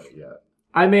piece about it yet.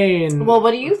 I mean... Well,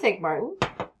 what do you think, Martin?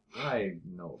 I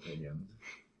no opinion.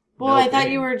 Well, I thought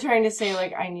you were trying to say,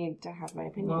 like, I need to have my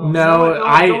opinion. Well, No,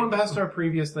 going past our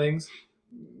previous things,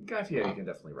 Guy Fieri can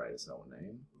definitely write his own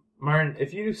name. Martin,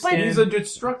 if you But stand... he's a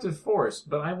destructive force,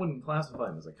 but I wouldn't classify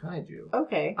him as a kaiju.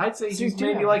 Okay. I'd say So he's do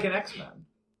maybe that. like an X-Men.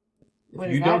 What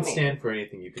if does you that don't mean? stand for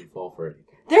anything, you can fall for anything.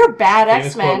 They're bad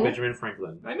Famous quote, X-Men. Benjamin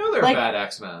Franklin. I know they're Like- bad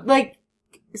X-Men. Like,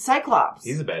 Cyclops.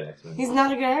 He's a bad X-Men. He's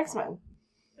not a good X-Men.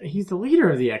 He's the leader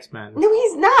of the X-Men. No,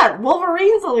 he's not.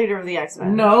 Wolverine's the leader of the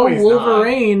X-Men. No, he's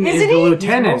Wolverine not. is Isn't the he?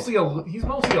 lieutenant. He's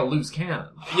mostly a loose cannon.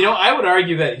 You know, I would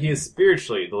argue that he is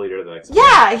spiritually the leader of the X-Men.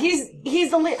 Yeah, he's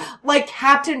the like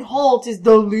Captain Holt is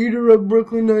the leader of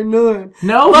Brooklyn Nine-Nine.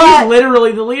 No, But- he's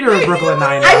literally the leader of Brooklyn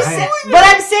Nine-Nine.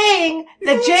 I'm saying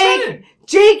that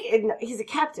Jake, he's a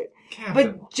captain.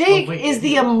 But Jake is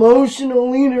the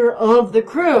emotional leader of the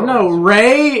crew. No,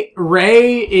 Ray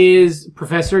is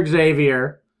Professor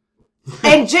Xavier.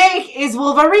 And Jake is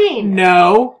Wolverine.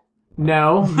 No,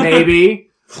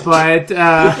 maybe, but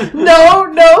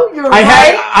No, you're I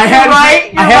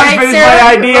right. haven't finished Sarah,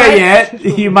 my you're idea right.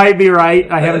 yet. You might be right.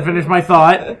 I haven't finished my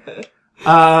thought.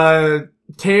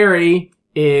 Terry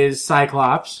is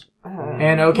Cyclops,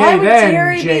 and Why okay would then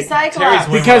Terry be Jake, Cyclops? Terry's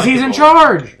way because more he's in likable.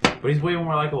 charge But he's way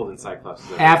more likable than Cyclops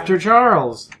is. after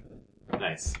Charles.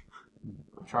 Nice.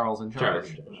 Charles in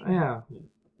charge. Yeah,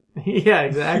 yeah,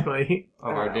 exactly.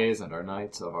 Of our days and our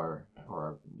nights, of our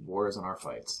wars and our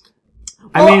fights.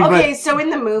 I mean, okay, but so in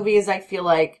the movies, I feel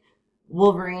like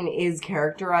Wolverine is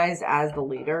characterized as the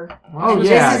leader. oh And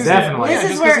yeah, this is- definitely. This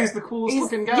just is 'cause where he's the coolest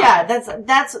looking guy. Yeah, that's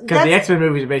Because the X-Men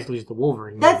movies are basically just the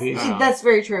Wolverine movies. that's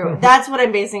very true. That's what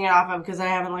I'm basing it off of because I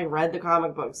haven't like read the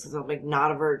comic books because I'm like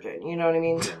not a virgin. You know what I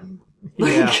mean?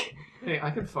 Yeah, Hey,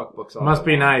 I could fuck books all must I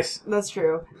be want. nice. That's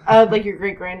true. Like your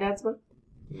great granddad's book.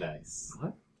 Nice.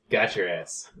 What? Got your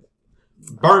ass.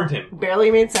 Burned him.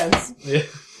 Barely made sense. Yeah.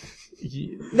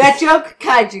 That joke,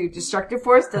 kaiju, destructive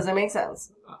force, doesn't make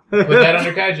sense. Put that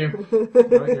under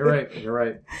kaiju. You're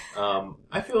right.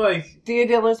 I feel like... Dia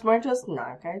de los Muertos,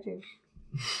 not kaiju.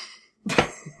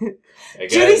 Hey,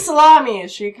 Judy guys. Salami,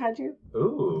 is she a kaiju?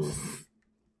 Ooh.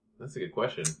 That's a good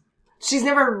question. She's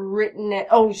never written it.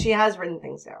 Oh, she has written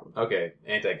things down. Okay,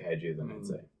 anti-kaiju then I'd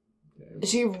say.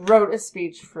 She wrote a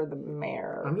speech for the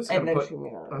mayor. I'm just and gonna then she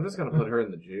made I'm just gonna put her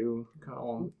in the Jew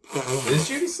column. Is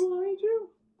Judy Salami Jew?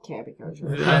 Can't be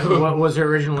kaiju. What was her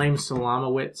original name?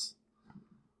 Salamowitz.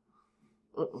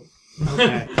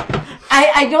 Okay.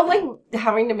 I don't like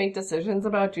having to make decisions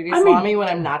about Judy Salami when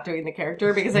I'm not doing the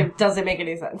character because it doesn't make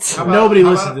any sense. How about- Nobody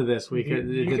how listens about- to this. We could. It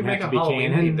You didn't could make have a to be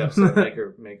Halloween canon. themed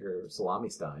episode, make her Salami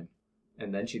Stein,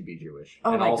 and then she'd be Jewish,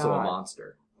 Oh and my also God. a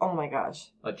monster, Oh my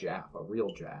gosh. a real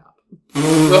Jap,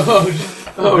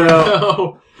 Oh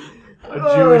no.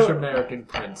 a Jewish American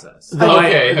princess. Though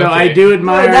Okay, though I okay. do No,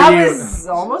 admire that you. was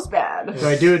almost bad. So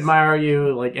I do admire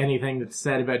you. Like anything that's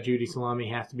said about Judy Salami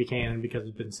has to be canon because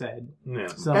it's been said Yeah.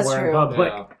 somewhere true. in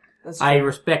public. Yeah. That's true. I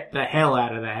respect the hell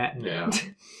out of that. Yeah.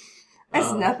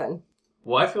 That's nothing.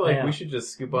 Well, I feel like Yeah. we should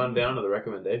just scoop on down to the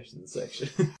recommendations section.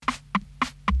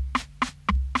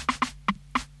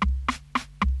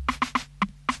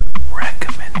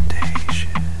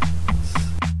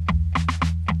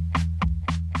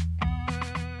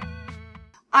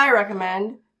 I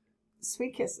recommend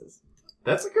Sweet Kisses.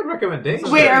 That's a good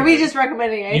recommendation. Wait, are we just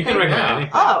recommending anything? You can recommend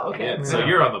anything. Oh, okay. Yeah, so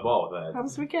you're on the ball with that. Have a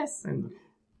Sweet Kiss. Man,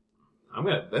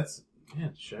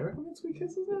 should I recommend Sweet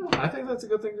Kisses now? I think that's a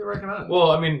good thing to recommend.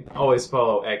 Well, I mean, always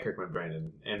follow at Kirkman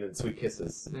Brandon and then Sweet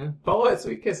Kisses. Yeah. Follow at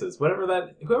Sweet Kisses. Whoever has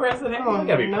that handle, Oh, that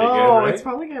gotta be no, pretty good, right? it's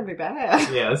probably going to be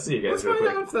bad. Yeah, let's see you guys let's real find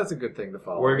quick. out if that's a good thing to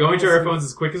follow. We're going to our phones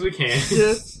as quick as we can.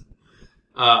 Yes.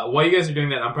 While you guys are doing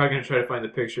that, I'm probably going to try to find the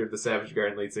picture of the Savage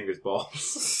Garden lead singer's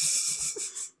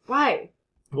balls. Why?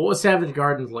 What was Savage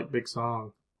Garden's like big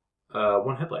song?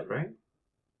 One Headlight, right?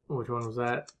 Which one was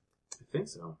that? I think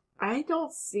so. I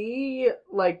don't see,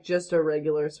 like, just a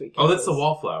regular Sweet Kisses. Oh, that's the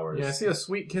Wallflowers. Yeah, I see a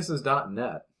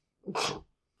sweetkisses.net,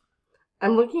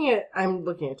 I'm looking at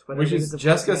Twitter. which because is of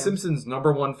Jessica Postman. Simpson's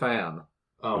 #1 fan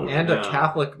Oh, and no. a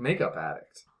Catholic makeup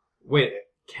addict. Wait,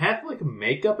 Catholic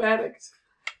makeup addict?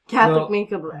 Catholic Well,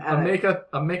 makeup addict.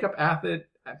 A makeup addict.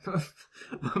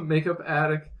 A makeup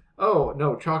addict. Oh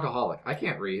no, chocoholic. I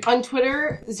can't read. On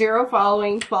Twitter, 0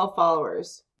 following, 12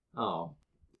 followers. Oh,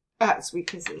 At Sweet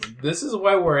Kisses. This is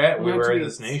why we're at where No we're in tweets.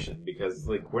 this nation, because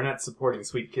like we're not supporting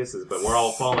Sweet Kisses, but we're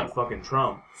all following fucking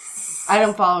Trump. I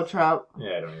don't follow Trump.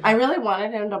 Yeah, I don't even. I really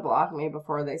wanted him to block me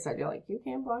before they said, you're like, you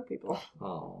can't block people.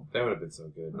 oh, That would have been so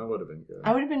good. that would have been good.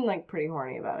 I would have been, like, pretty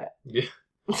horny about it. Yeah.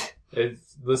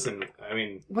 Listen, I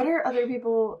mean, What are other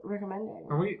people recommending?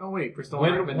 Are we? Oh wait, we're still on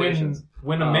when recommendations.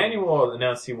 Emmanuel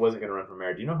announced he wasn't going to run for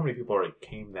mayor, do you know how many people already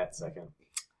came that second?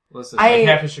 Listen, Like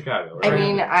half of Chicago, I right?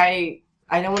 mean, I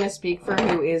don't want to speak for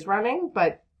who is running,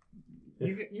 but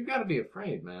you got to be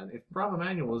afraid, man. If Rahm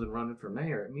Emanuel isn't running for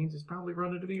mayor, it means he's probably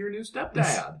running to be your new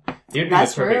stepdad. He'd be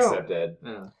That's the perfect true. stepdad.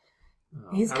 Yeah.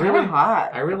 he's I kind of really-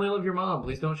 hot. I really love your mom.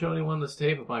 Please don't show anyone this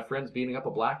tape of my friends beating up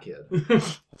a black kid.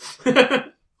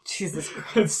 Jesus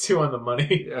Christ. It's 2 on the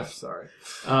money. Yeah, sorry.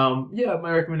 Yeah,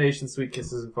 my recommendation: Sweet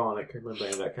Kisses and following at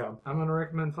KirkmanBrandon.com. I'm going to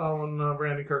recommend following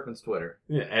Randy Kirkman's Twitter.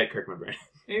 Yeah, at KirkmanBrandon.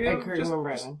 And, At Kirkman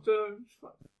Brandon.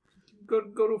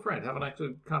 Go to a friend, have an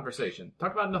actual conversation.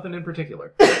 Talk about nothing in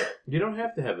particular. You don't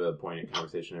have to have a poignant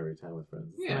conversation every time with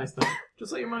friends. It's a Yeah. nice thing.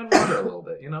 Just let your mind wander a little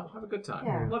bit, have a good time.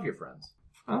 Yeah. Love your friends.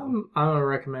 I'm gonna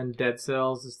recommend Dead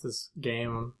Cells. It's this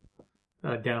game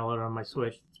I downloaded on my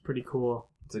Switch. It's pretty cool.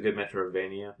 It's a good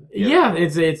Metroidvania. Yeah,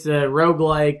 it's a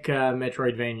roguelike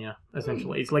Metroidvania,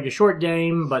 essentially. It's like a short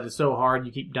game, but it's so hard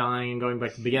you keep dying and going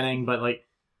back to the beginning, but like,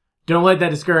 don't let that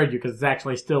discourage you, because it's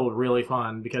actually still really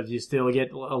fun, because you still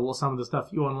get some of the stuff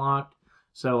you unlocked,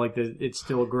 so like it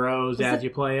still grows as you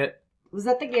play it. Was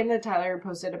that the game that Tyler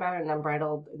posted about in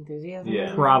Unbridled Enthusiasm?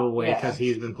 Yeah. Probably, Yeah. because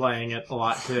he's been playing it a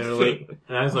lot too. Like,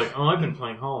 And I was like, I've been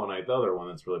playing Hollow Knight, the other one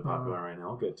that's really popular right now.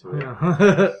 I'll get to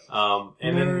it. yeah.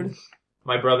 And then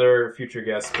my brother, future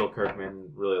guest Bill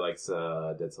Kirkman, really likes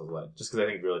Dead Cells Live. Just because I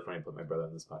think it'd be really funny to put my brother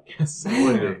on this podcast. It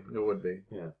would be. It would be.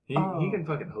 Yeah. He can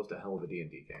fucking host a hell of a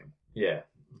D&D game. Yeah.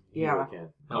 He Yeah. really can.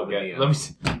 Oh, Okay. yeah.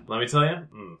 Let me tell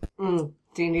you.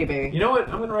 D&D, baby. You know what?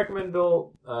 I'm going to recommend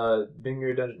Bill being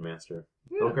your dungeon master.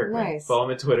 Bill Kirkman. nice. Follow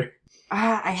him on Twitter.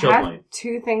 I Show have Blaine.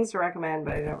 2 things to recommend,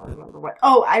 but I don't remember what.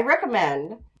 Oh, I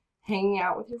recommend hanging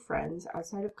out with your friends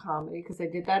outside of comedy, because I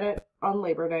did that on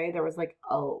Labor Day. There was like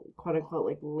a quote-unquote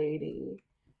like lady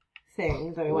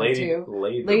thing that I went to.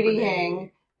 Lady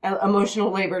hang.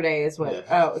 Emotional Labor Day is what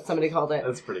somebody called it.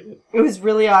 That's pretty good. It was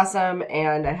really awesome,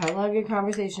 and I had a lot of good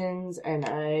conversations, and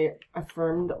I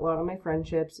affirmed a lot of my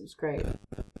friendships. It was great.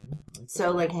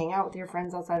 So, like, hang out with your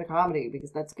friends outside of comedy,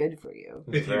 because that's good for you.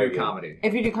 If you very do good. comedy.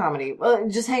 If you do comedy, well,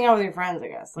 just hang out with your friends, I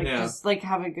guess. Like, Yeah. just, like,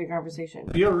 have a good conversation.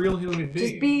 Be a real human being.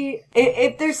 Just be,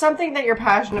 if there's something that you're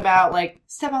passionate about, like,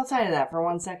 step outside of that for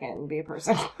 1 second and be a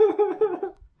person.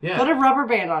 Yeah. Put a rubber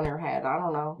band on your head. I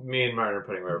don't know. Me and Martin are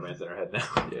putting rubber bands in our head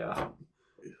now. Yeah.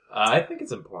 I think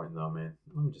it's important, though, man.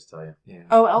 Let me just tell you. Yeah.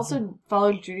 Oh, also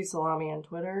follow Judy Salami on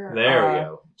Twitter. There we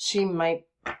go. She might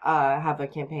have a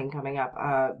campaign coming up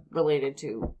related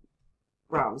to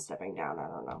Rom stepping down. I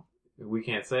don't know. We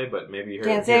can't say, but maybe you heard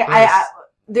Can't it say. here first.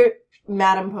 There,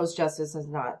 Madam Post Justice has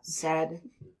not said.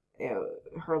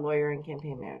 Her lawyer and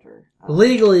campaign manager.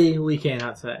 Legally, we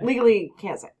cannot say. Legally,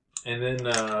 can't say. And then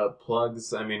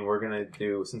plugs. I mean, we're gonna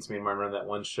do, since me and Martin run that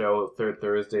one show, third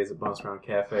Thursdays at Bounce Around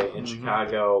Cafe in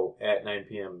Chicago at 9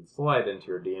 p.m. Slide into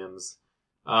your DMs.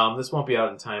 This won't be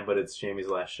out in time, but it's Jamie's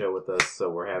last show with us, so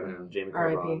we're having Jamie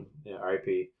Carver on. Yeah,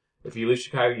 R.I.P. If you leave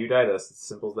Chicago, you die to us. It's as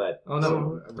simple as that. Oh,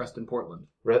 no. Rest in Portland.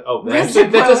 That Rest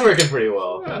in does Portland. working pretty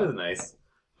well. That is nice.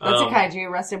 That's a kaiju.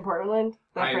 Rest in Portland.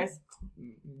 That I- phrase.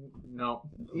 No.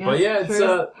 But yeah,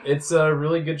 sure. it's a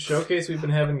really good showcase we've been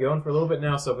having going for a little bit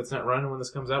now. So if it's not running when this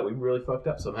comes out, we really fucked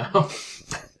up somehow.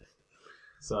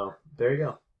 So there you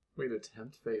go. Way to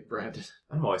tempt fate, Brandon.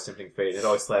 I'm always tempting fate. It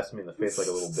always slaps me in the face like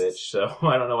a little bitch, so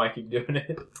I don't know why I keep doing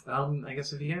it. I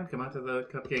guess if you can, come out to the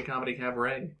Cupcake Comedy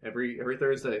Cabaret every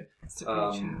Thursday. It's a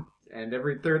great show. And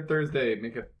every third Thursday,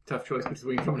 make a tough choice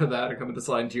between coming to that or coming to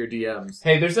slide into your DMs.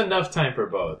 Hey, there's enough time for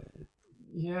both.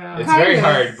 Yeah. It's Kind very of.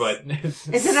 hard, but...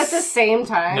 Is it at the same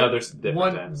time? No, there's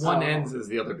different times. One ends as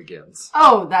the other begins.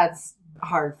 Oh, that's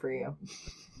hard for you.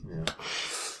 Yeah.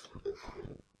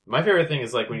 My favorite thing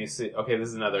is like when you see, okay, this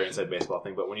is another inside baseball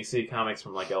thing, but when you see comics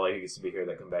from like LA who used to be here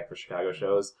that come back for Chicago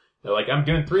shows, they're like, I'm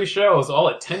doing 3 shows all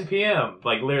at 10 p.m.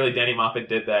 Like literally Danny Moffat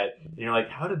did that. And you're like,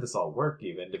 how did this all work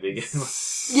even to begin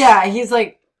with? Yeah, he's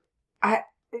like,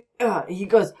 he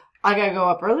goes, I gotta go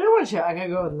up earlier one show, I gotta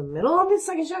go in the middle of the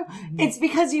second show. It's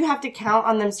because you have to count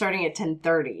on them starting at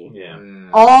 10:30. Yeah.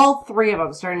 All 3 of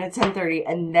them starting at 10:30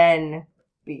 and then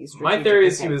be My theory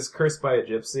is he was cursed by a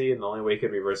gypsy, and the only way he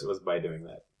could reverse it was by doing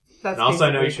that. That's and also, I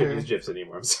know you basically shouldn't true. use gyps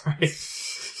anymore. I'm sorry.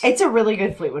 It's a really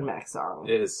good Fleetwood Mac song.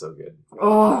 It is so good.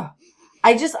 Oh,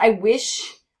 I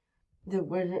wish the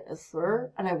word a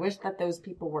slur, and I wish that those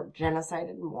people were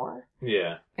genocided more.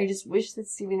 Yeah. I just wish that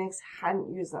Stevie Nicks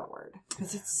hadn't used that word.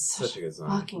 Because it's Such a good song.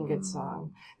 fucking good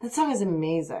song. That song is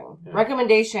amazing. Yeah.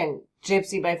 Recommendation,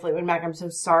 Gypsy by Fleetwood Mac. I'm so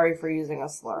sorry for using a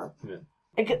slur. Yeah.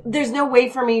 Like, there's no way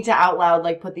for me to out loud,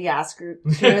 like, put the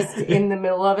asterisk in the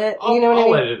middle of it. You know what I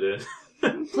I'll mean? edit it.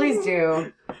 Please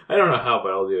do. I don't know how,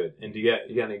 but I'll do it. And you got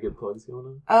any good plugs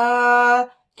going on?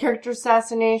 Character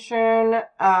Assassination,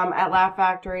 at Laugh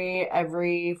Factory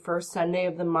every first Sunday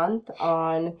of the month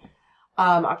on,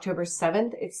 October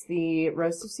 7th. It's the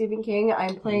Roast of Stephen King.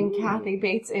 I'm playing Kathy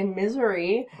Bates in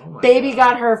Misery. Oh my Baby God.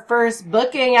 got her first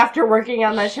booking after working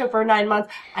on that show for 9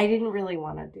 months. I didn't really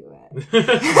want to do it.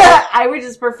 I would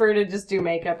just prefer to just do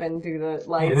makeup and do the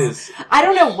lights. It is. I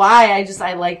don't know why.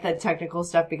 I like the technical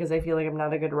stuff because I feel like I'm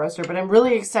not a good roaster, but I'm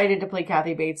really excited to play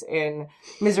Kathy Bates in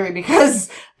Misery because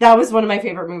that was one of my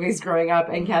favorite movies growing up,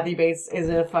 and Kathy Bates is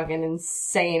a fucking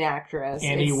insane actress.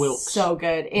 Annie It's Wilkes. so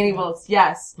good. Annie Wilkes,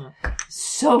 yes.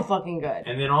 So fucking good.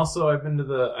 And then also, I haven't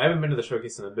been to the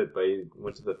showcase in a bit, but I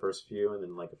went to the first few, and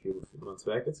then like a few months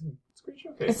back. It's a great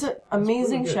showcase. It's an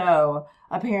amazing good. show,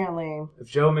 apparently. If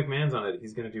Joe McMahon's on it,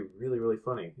 he's gonna do really, really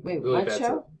funny. Wait, really what bad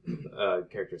show?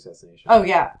 Character Assassination. Oh,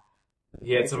 yeah.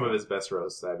 He had some of his best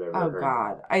roasts I've ever Oh, heard.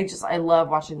 God. I love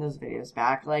watching those videos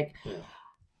back. Like, Yeah.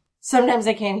 sometimes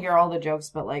I can't hear all the jokes,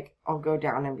 but, like, I'll go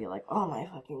down and be like, oh, my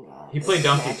fucking God. He this played is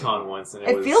Donkey magical. Kong once, and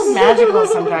It was... feels magical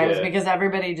sometimes Yeah. because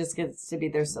everybody just gets to be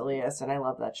their silliest, and I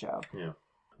love that show. Yeah.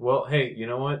 Well, hey, you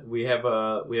know what? We have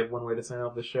one way to sign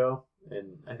off the show,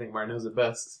 and I think Martin knows it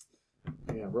best.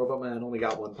 Yeah, Robot Man only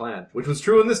got one plan, which was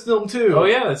true in this film too. Oh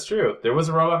yeah, that's true. There was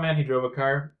a robot man. He drove a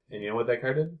car, and you know what that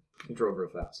car did? He drove real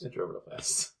fast. It drove real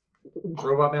fast.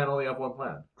 Robot Man only got one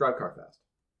plan: drive car fast.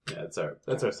 Yeah,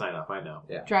 that's our sign off. I know.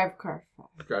 Yeah, Drive car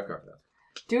fast. drive car fast.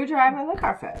 Do drive in the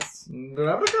car fast.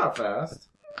 Drive a car fast.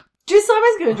 Juice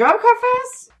Lemon's gonna drive a car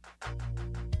fast?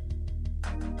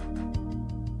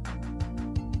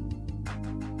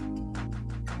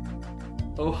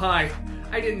 Oh, hi.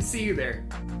 I didn't see you there.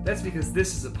 That's because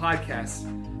this is a podcast.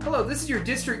 Hello, this is your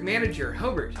district manager,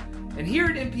 Hobart. And here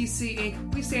at NPC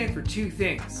Inc., we stand for 2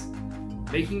 things.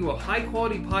 Making you a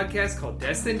high-quality podcast called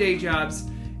Destined Day Jobs,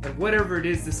 and whatever it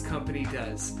is this company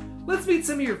does. Let's meet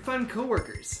some of your fun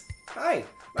coworkers. Hi,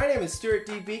 my name is Stuart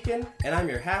D. Beacon, and I'm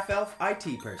your half-elf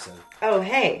IT person. Oh,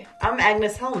 hey, I'm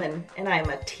Agnes Hellman, and I'm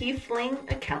a tiefling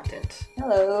accountant.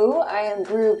 Hello, I am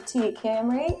Group T.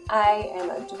 Camry. I am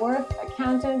a dwarf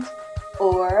accountant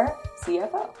or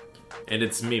CFO. And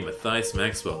it's me, Matthias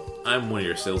Maxwell. I'm one of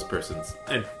your salespersons,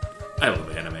 and I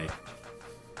love anime.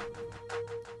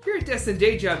 Here at Destined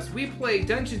Day Jobs, we play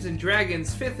Dungeons &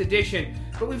 Dragons 5th edition,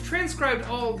 but we've transcribed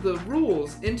all of the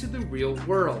rules into the real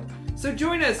world. So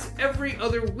join us every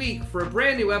other week for a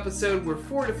brand new episode where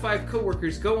 4 to 5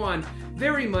 coworkers go on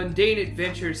very mundane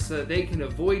adventures so that they can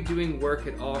avoid doing work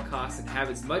at all costs and have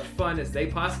as much fun as they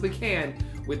possibly can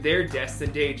with their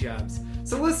Destined Day Jobs.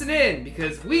 So listen in,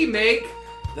 because we make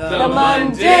the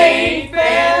mundane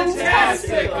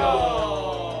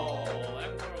fantastical!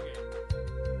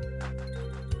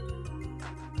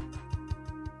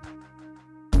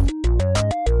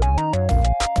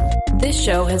 This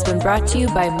show has been brought to you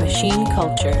by Machine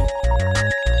Culture.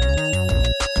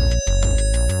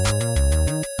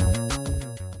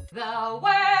 The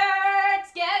words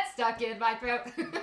get stuck in my throat.